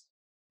positions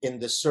in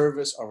the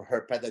service of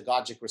her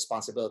pedagogic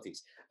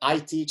responsibilities. I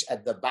teach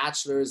at the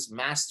bachelor's,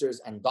 master's,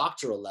 and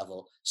doctoral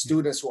level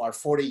students who are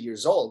 40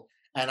 years old,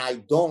 and I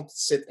don't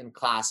sit in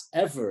class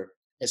ever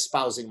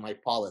espousing my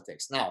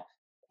politics. Now,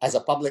 as a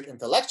public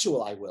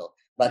intellectual, I will,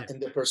 but in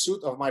the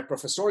pursuit of my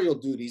professorial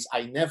duties,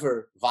 I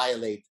never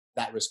violate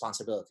that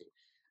responsibility.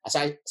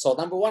 So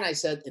number one, I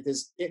said it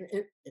is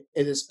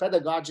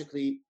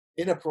pedagogically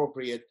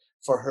inappropriate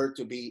for her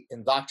to be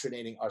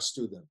indoctrinating our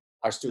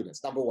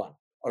students, number one,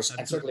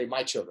 and certainly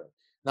my children.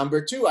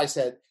 Number two, I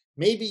said,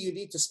 maybe you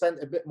need to spend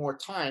a bit more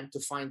time to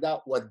find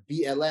out what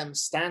BLM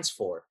stands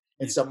for.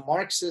 It's a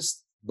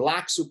Marxist,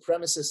 Black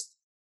supremacist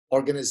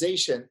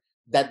organization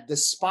that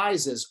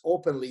despises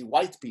openly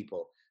white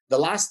people. The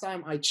last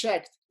time I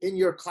checked, in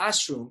your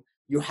classroom,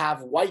 you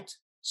have white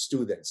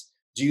students.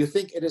 Do you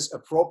think it is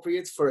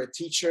appropriate for a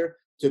teacher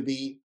to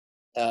be,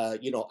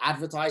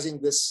 advertising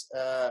this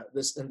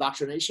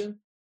indoctrination?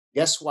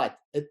 Guess what?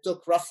 It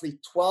took roughly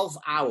 12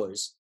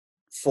 hours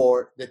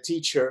for the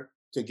teacher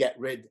to get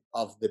rid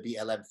of the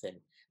BLM thing.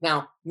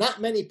 Now,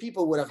 not many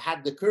people would have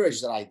had the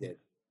courage that I did,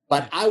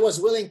 but I was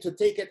willing to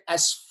take it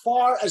as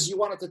far as you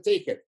wanted to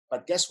take it.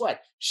 But guess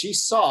what? She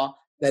saw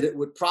that it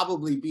would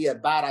probably be a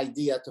bad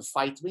idea to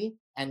fight me.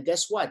 And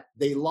guess what?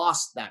 They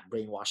lost that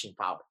brainwashing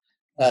power,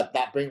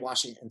 that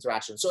brainwashing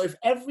interaction. So if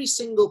every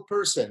single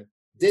person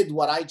did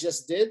what I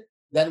just did,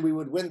 then we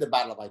would win the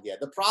battle of idea.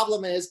 The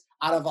problem is,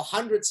 out of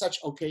 100 such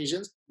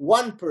occasions,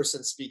 one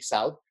person speaks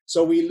out,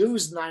 so we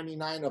lose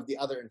 99 of the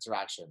other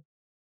interaction.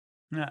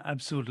 Yeah,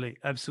 absolutely,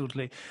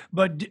 absolutely.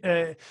 But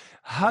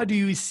how do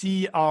you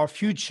see our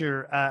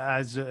future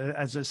as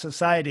a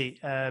society?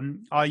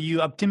 Are you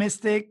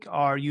optimistic?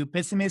 Are you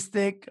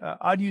pessimistic?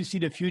 How do you see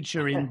the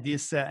future in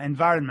this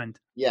environment?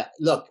 Yeah,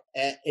 look,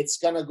 it's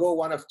going to go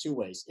one of two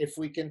ways. If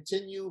we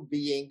continue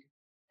being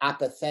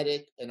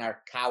apathetic in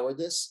our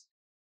cowardice,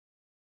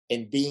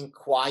 in being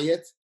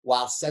quiet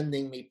while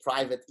sending me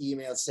private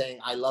emails saying,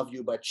 I love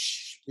you, but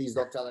shh, please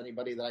don't tell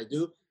anybody that I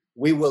do,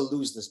 we will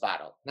lose this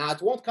battle. Now,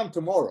 it won't come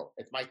tomorrow.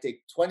 It might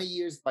take 20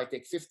 years, it might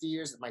take 50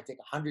 years, it might take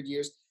 100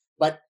 years.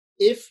 But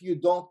if you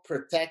don't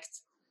protect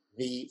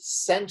the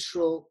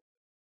central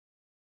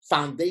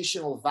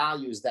foundational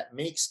values that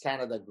makes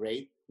Canada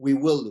great, we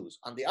will lose.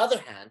 On the other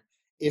hand,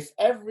 if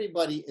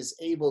everybody is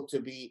able to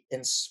be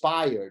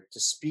inspired to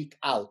speak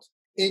out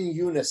in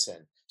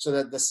unison, so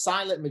that the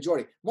silent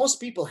majority, most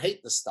people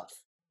hate this stuff.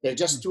 They're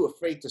just too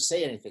afraid to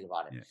say anything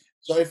about it. Yeah.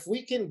 So if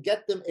we can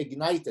get them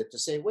ignited to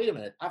say, wait a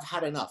minute, I've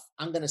had enough,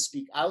 I'm going to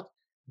speak out,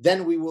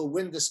 then we will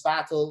win this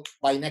battle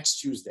by next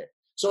Tuesday.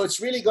 So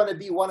it's really going to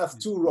be one of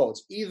two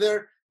roads.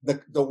 Either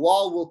the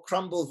wall will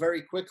crumble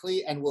very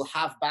quickly and we'll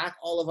have back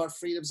all of our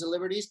freedoms and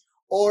liberties,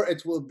 or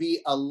it will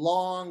be a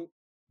long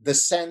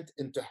descent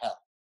into hell.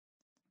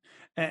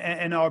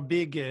 And our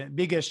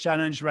biggest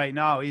challenge right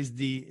now is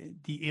the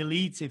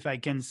elites, if I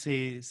can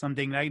say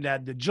something like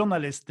that, the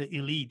journalist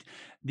elite.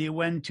 They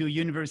went to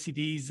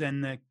universities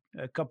and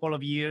a couple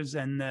of years,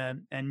 and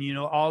you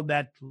know, all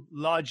that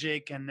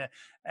logic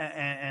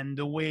and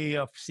the way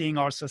of seeing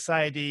our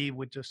society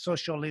with the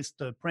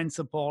socialist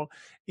principle,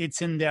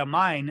 it's in their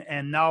mind.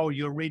 And now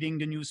you're reading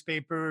the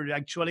newspaper.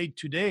 Actually,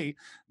 today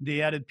they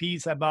had a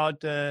piece about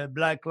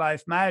Black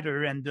Lives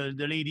Matter, and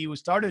the lady who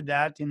started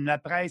that in La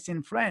Presse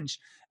in French.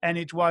 And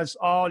it was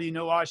all, you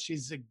know, oh,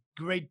 she's a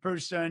great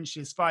person,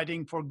 she's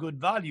fighting for good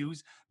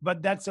values,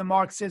 but that's a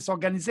Marxist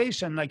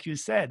organization, like you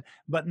said,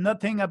 but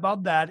nothing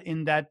about that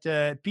in that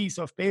piece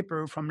of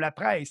paper from La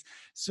Presse.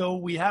 So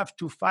we have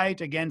to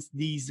fight against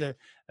these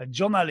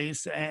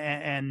journalists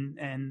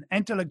and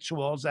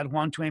intellectuals that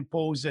want to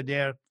impose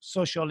their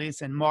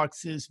socialist and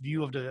Marxist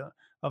view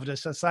of the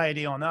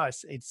society on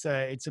us. It's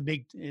a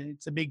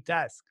big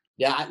task.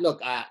 Yeah, look,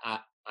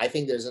 I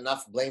think there's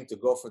enough blame to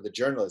go for the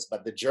journalists,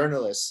 but the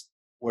journalists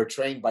were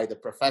trained by the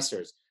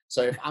professors.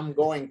 So if I'm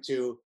going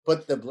to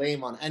put the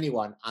blame on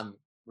anyone, I'm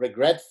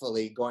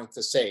regretfully going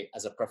to say,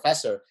 as a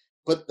professor,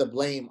 put the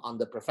blame on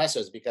the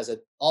professors, because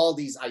all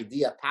these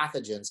idea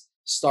pathogens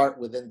start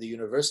within the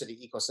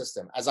university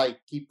ecosystem. As I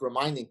keep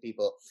reminding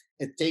people,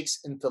 it takes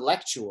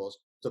intellectuals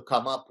to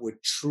come up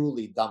with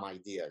truly dumb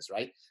ideas,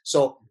 right?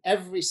 So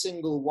every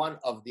single one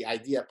of the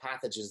idea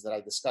pathogens that I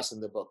discuss in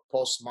the book,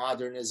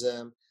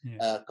 postmodernism,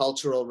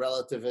 cultural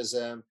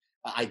relativism,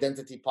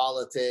 identity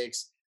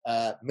politics,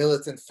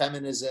 militant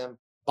feminism,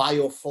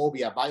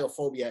 biophobia.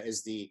 Biophobia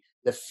is the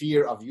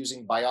fear of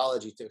using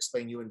biology to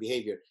explain human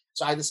behavior.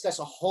 So I discuss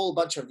a whole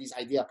bunch of these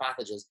idea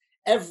pathogens.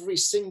 Every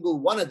single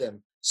one of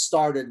them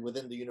started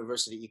within the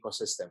university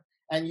ecosystem.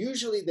 And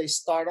usually they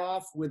start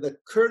off with a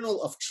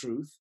kernel of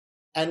truth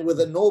and with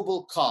a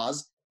noble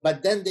cause,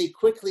 but then they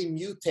quickly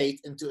mutate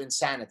into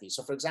insanity.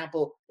 So for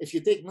example, if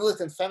you take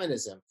militant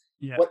feminism,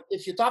 but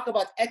if you talk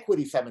about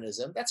equity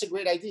feminism, that's a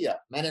great idea.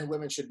 Men and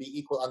women should be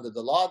equal under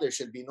the law. There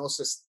should be no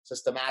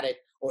systematic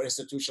or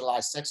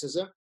institutionalized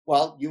sexism.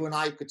 Well, you and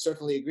I could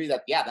certainly agree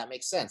that, yeah, that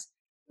makes sense.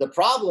 The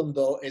problem,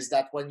 though, is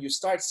that when you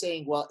start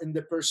saying, well, in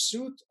the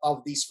pursuit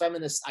of these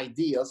feminist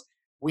ideals,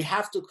 we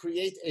have to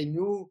create a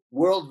new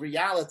world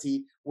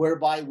reality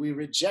whereby we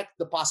reject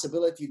the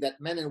possibility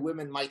that men and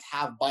women might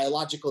have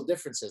biological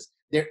differences.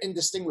 They're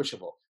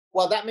indistinguishable.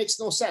 Well, that makes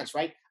no sense,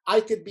 right? I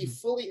could be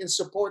fully in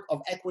support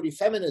of equity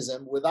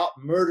feminism without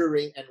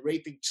murdering and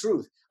raping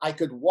truth. I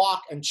could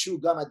walk and chew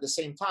gum at the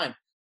same time.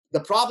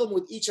 The problem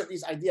with each of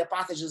these idea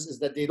pathogens is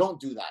that they don't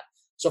do that.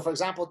 So, for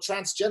example,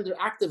 transgender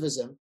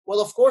activism,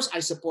 well, of course, I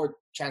support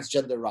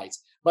transgender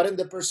rights. But in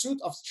the pursuit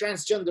of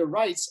transgender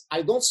rights,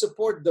 I don't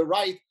support the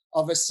right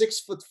of a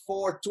 6'4",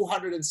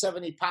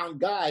 270-pound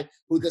guy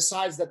who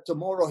decides that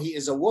tomorrow he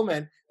is a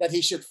woman, that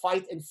he should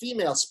fight in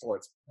female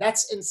sports.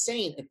 That's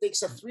insane. It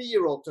takes a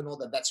 3-year-old to know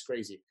that that's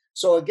crazy.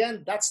 So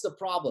again, that's the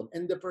problem.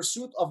 In the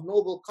pursuit of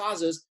noble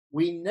causes,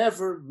 we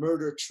never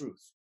murder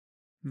truth.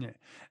 Yeah.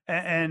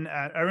 And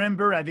I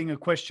remember having a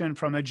question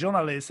from a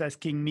journalist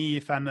asking me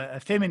if I'm a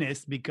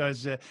feminist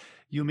because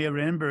you may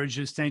remember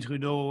Justin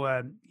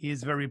Trudeau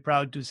is very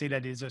proud to say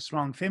that he's a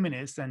strong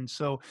feminist. And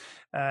so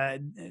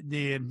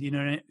very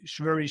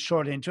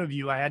short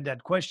interview, I had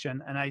that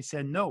question and I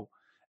said no.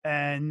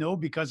 And no,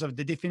 because of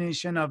the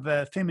definition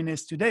of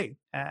feminist today.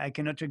 I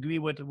cannot agree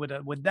with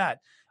that.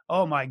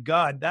 Oh my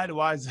God, that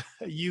was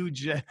a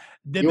huge You were a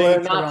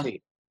debate around.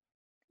 Nazi.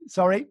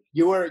 Sorry?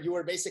 You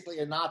were basically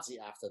a Nazi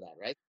after that,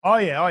 right? Oh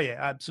yeah,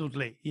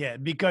 absolutely. Yeah,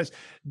 because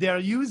they're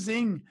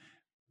using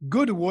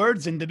good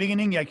words in the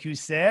beginning, like you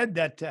said,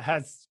 that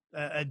has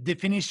a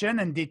definition,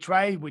 and they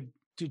try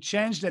to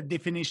change that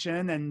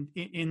definition and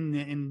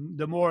in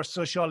the more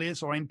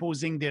socialist or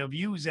imposing their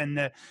views.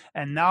 And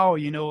now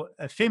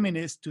a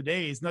feminist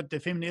today is not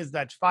the feminist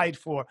that fight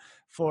for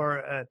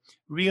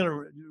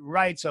real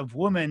rights of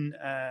women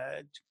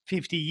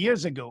 50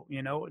 years ago.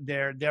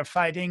 They're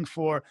fighting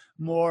for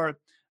more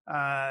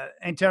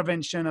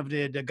intervention of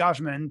the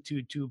government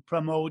to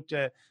promote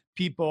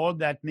people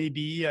that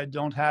maybe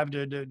don't have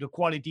the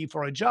quality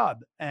for a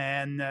job.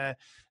 And I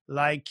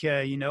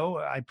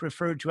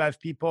prefer to have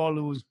people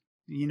who,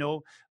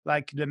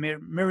 like the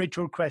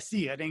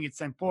meritocracy. I think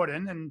it's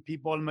important, and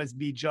people must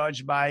be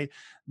judged by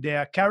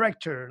their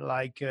character,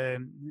 like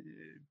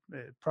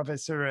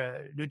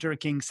Professor Luther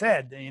King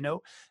said,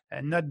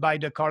 and not by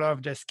the color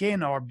of the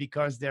skin or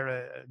because they're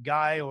a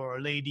guy or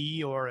a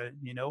lady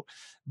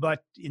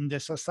but in the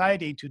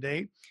society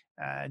today,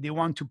 they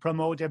want to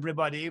promote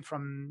everybody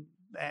from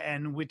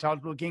and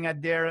without looking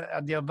at their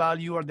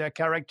value or their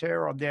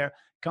character or their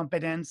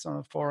competence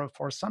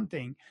for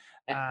something.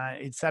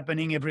 It's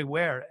happening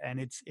everywhere, and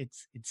it's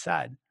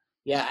sad.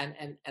 Yeah,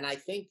 and I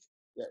think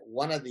that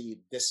one of the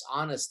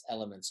dishonest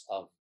elements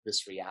of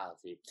this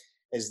reality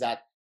is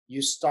that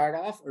you start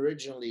off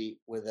originally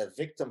with a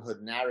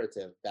victimhood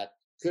narrative that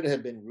could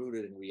have been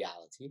rooted in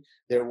reality.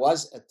 There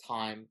was a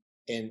time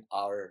in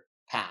our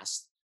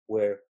past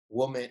where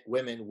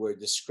women were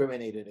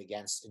discriminated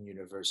against in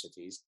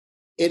universities.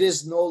 It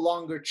is no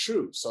longer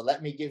true. So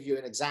let me give you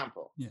an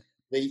example. Yeah.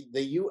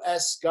 The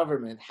US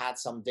government had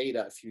some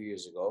data a few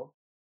years ago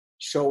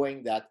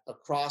showing that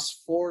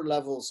across 4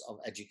 levels of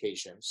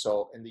education,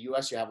 so in the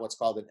US, you have what's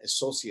called an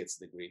associate's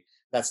degree.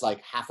 That's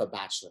like half a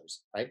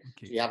bachelor's, right?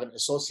 Okay. So you have an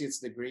associate's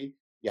degree,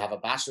 you have a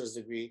bachelor's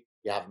degree,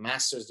 you have a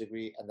master's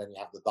degree, and then you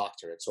have the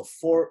doctorate. So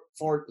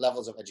four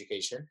levels of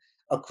education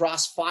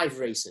across 5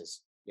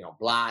 races,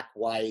 black,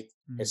 white,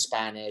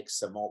 Hispanic,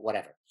 Samoan,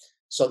 whatever.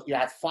 So you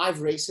have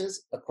 5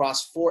 races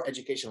across 4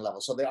 education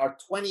levels. So there are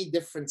 20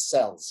 different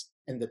cells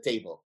in the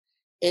table.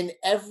 In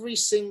every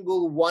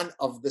single one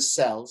of the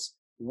cells,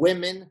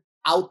 women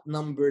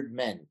outnumbered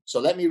men.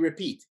 So let me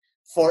repeat.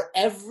 For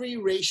every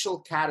racial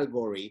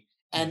category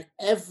and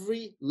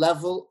every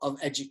level of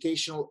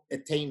educational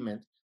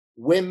attainment,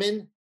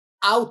 women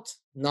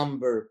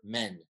outnumber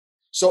men.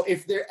 So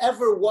if there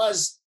ever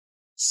was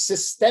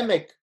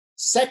systemic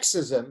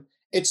sexism,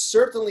 it's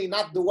certainly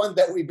not the one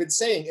that we've been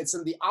saying. It's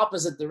in the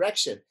opposite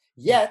direction.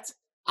 Yet,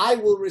 I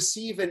will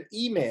receive an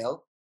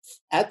email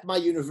at my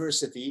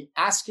university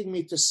asking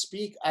me to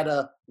speak at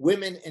a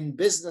Women in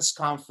Business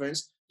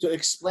conference to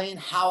explain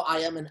how I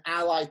am an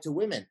ally to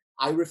women.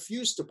 I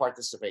refused to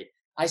participate.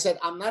 I said,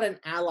 I'm not an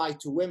ally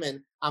to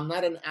women. I'm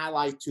not an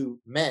ally to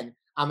men.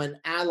 I'm an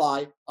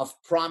ally of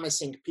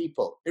promising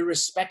people,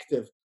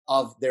 irrespective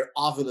of their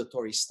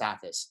ovulatory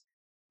status.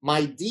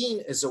 My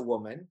dean is a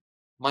woman.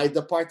 My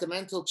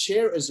departmental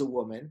chair is a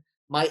woman.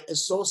 My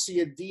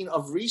associate dean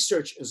of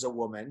research is a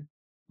woman.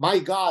 My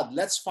God,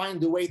 let's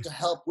find a way to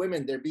help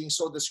women. They're being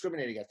so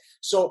discriminated against.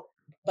 So,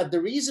 but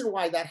the reason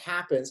why that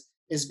happens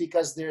is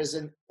because there's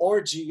an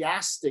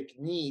orgiastic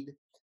need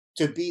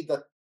to be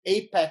the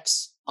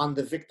apex on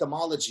the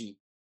victimology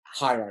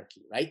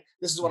hierarchy, right?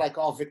 This is what I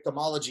call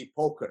victimology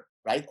poker,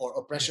 right? Or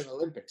oppression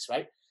Olympics,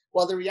 right?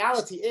 Well, the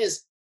reality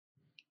is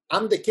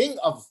I'm the king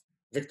of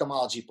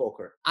victimology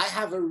poker. I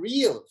have a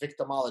real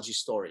victimology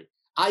story.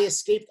 I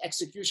escaped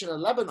execution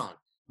in Lebanon.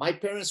 My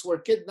parents were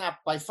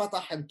kidnapped by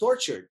Fatah and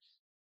tortured.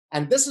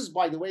 And this is,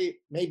 by the way,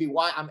 maybe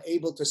why I'm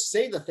able to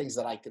say the things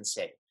that I can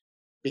say.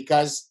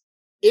 Because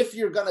if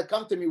you're going to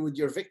come to me with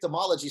your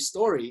victimology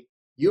story,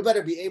 you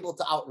better be able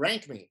to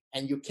outrank me,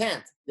 and you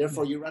can't.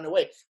 Therefore, you run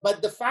away.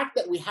 But the fact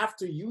that we have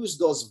to use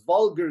those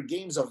vulgar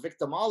games of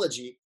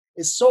victimology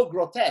is so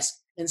grotesque.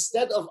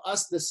 Instead of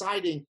us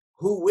deciding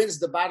who wins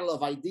the battle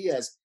of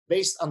ideas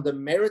based on the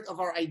merit of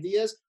our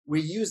ideas,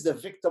 we use the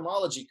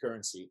victimology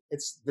currency.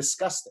 It's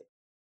disgusting.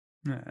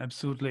 Yeah,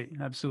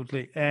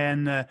 absolutely.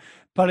 And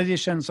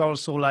politicians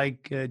also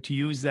like to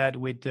use that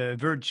with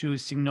virtue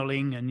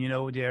signaling, and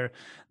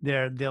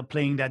they're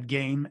playing that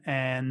game,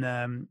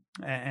 and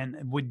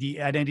with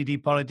the identity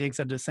politics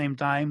at the same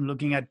time,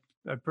 looking at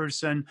a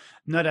person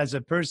not as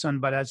a person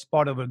but as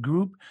part of a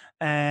group,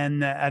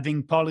 and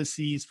having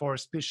policies for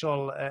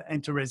special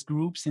interest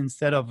groups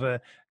instead of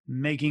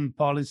making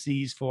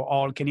policies for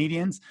all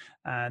Canadians.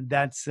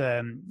 That's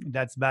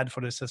bad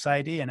for the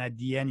society, and at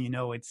the end,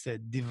 it's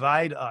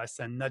divide us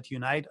and not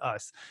unite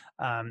us.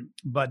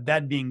 But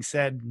that being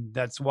said,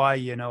 that's why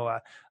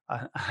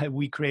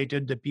we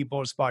created the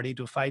People's Party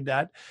to fight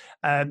that.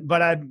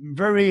 But I'm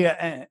very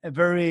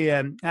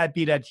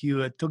happy that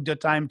you took the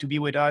time to be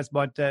with us.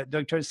 But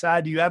Dr.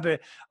 Saad, do you have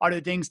other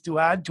things to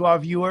add to our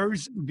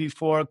viewers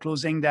before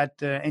closing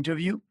that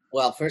interview?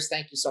 Well, first,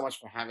 thank you so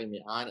much for having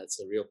me on. It's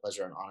a real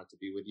pleasure and honor to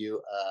be with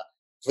you.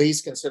 Please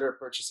consider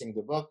purchasing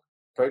the book.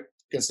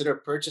 Consider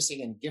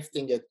purchasing and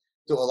gifting it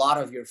to a lot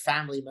of your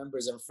family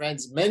members and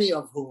friends, many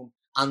of whom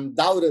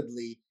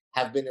undoubtedly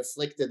have been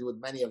afflicted with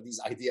many of these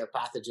idea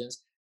pathogens.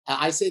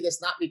 I say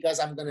this not because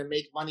I'm going to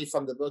make money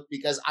from the book,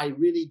 because I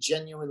really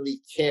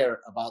genuinely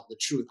care about the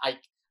truth.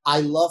 I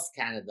love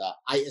Canada.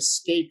 I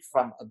escaped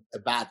from a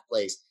bad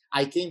place.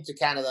 I came to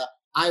Canada.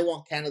 I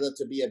want Canada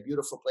to be a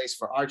beautiful place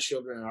for our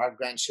children and our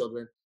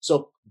grandchildren,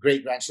 so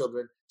great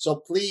grandchildren. So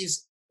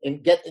please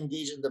get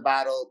engaged in the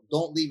battle.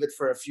 Don't leave it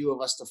for a few of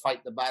us to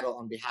fight the battle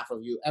on behalf of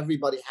you.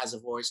 Everybody has a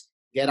voice.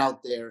 Get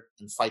out there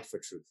and fight for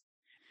truth.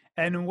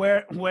 And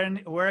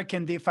where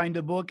can they find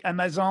the book?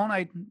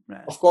 Amazon?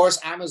 Of course,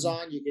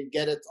 Amazon. You can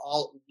get it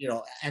all,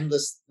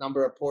 endless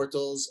number of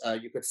portals.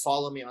 You could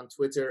follow me on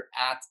Twitter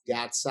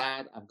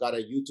 @GadSaad. I've got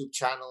a YouTube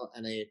channel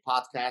and a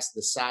podcast,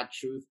 The Saad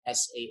Truth,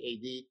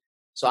 SAAD.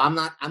 So I'm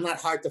not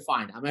hard to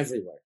find. I'm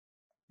everywhere.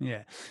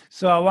 Yeah.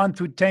 So I want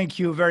to thank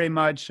you very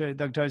much,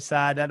 Dr.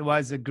 Saad. That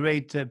was a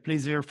great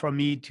pleasure for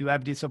me to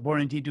have this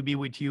opportunity to be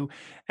with you.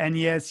 And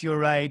yes, you're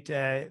right.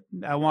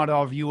 I want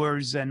our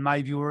viewers and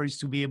my viewers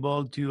to be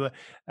able to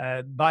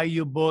buy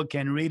your book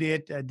and read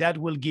it. That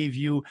will give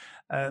you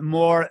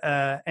more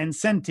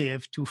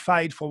incentive to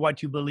fight for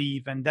what you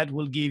believe. And that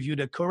will give you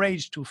the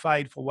courage to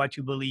fight for what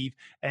you believe.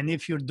 And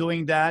if you're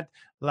doing that,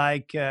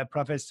 like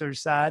Professor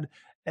Saad,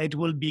 it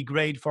will be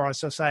great for our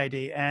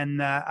society.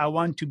 And I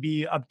want to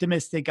be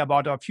optimistic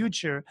about our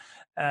future,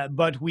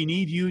 but we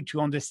need you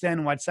to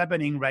understand what's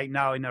happening right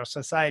now in our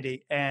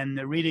society. And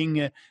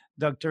reading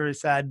Dr.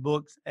 Saad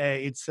books,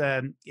 it's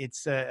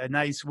a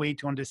nice way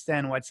to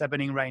understand what's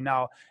happening right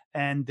now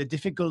and the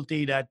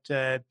difficulty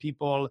that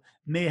people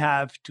may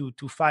have to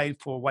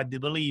fight for what they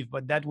believe,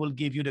 but that will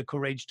give you the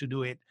courage to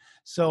do it.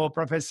 So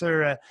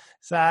Professor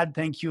Saad,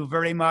 thank you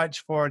very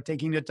much for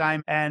taking the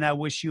time, and I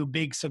wish you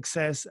big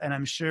success. And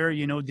I'm sure,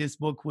 this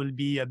book will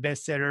be a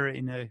bestseller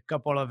in a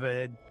couple of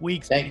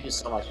weeks. Thank you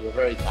so much. You're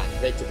very kind.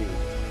 Great to be with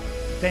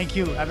you. Thank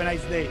you. Have a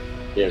nice day.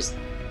 Cheers.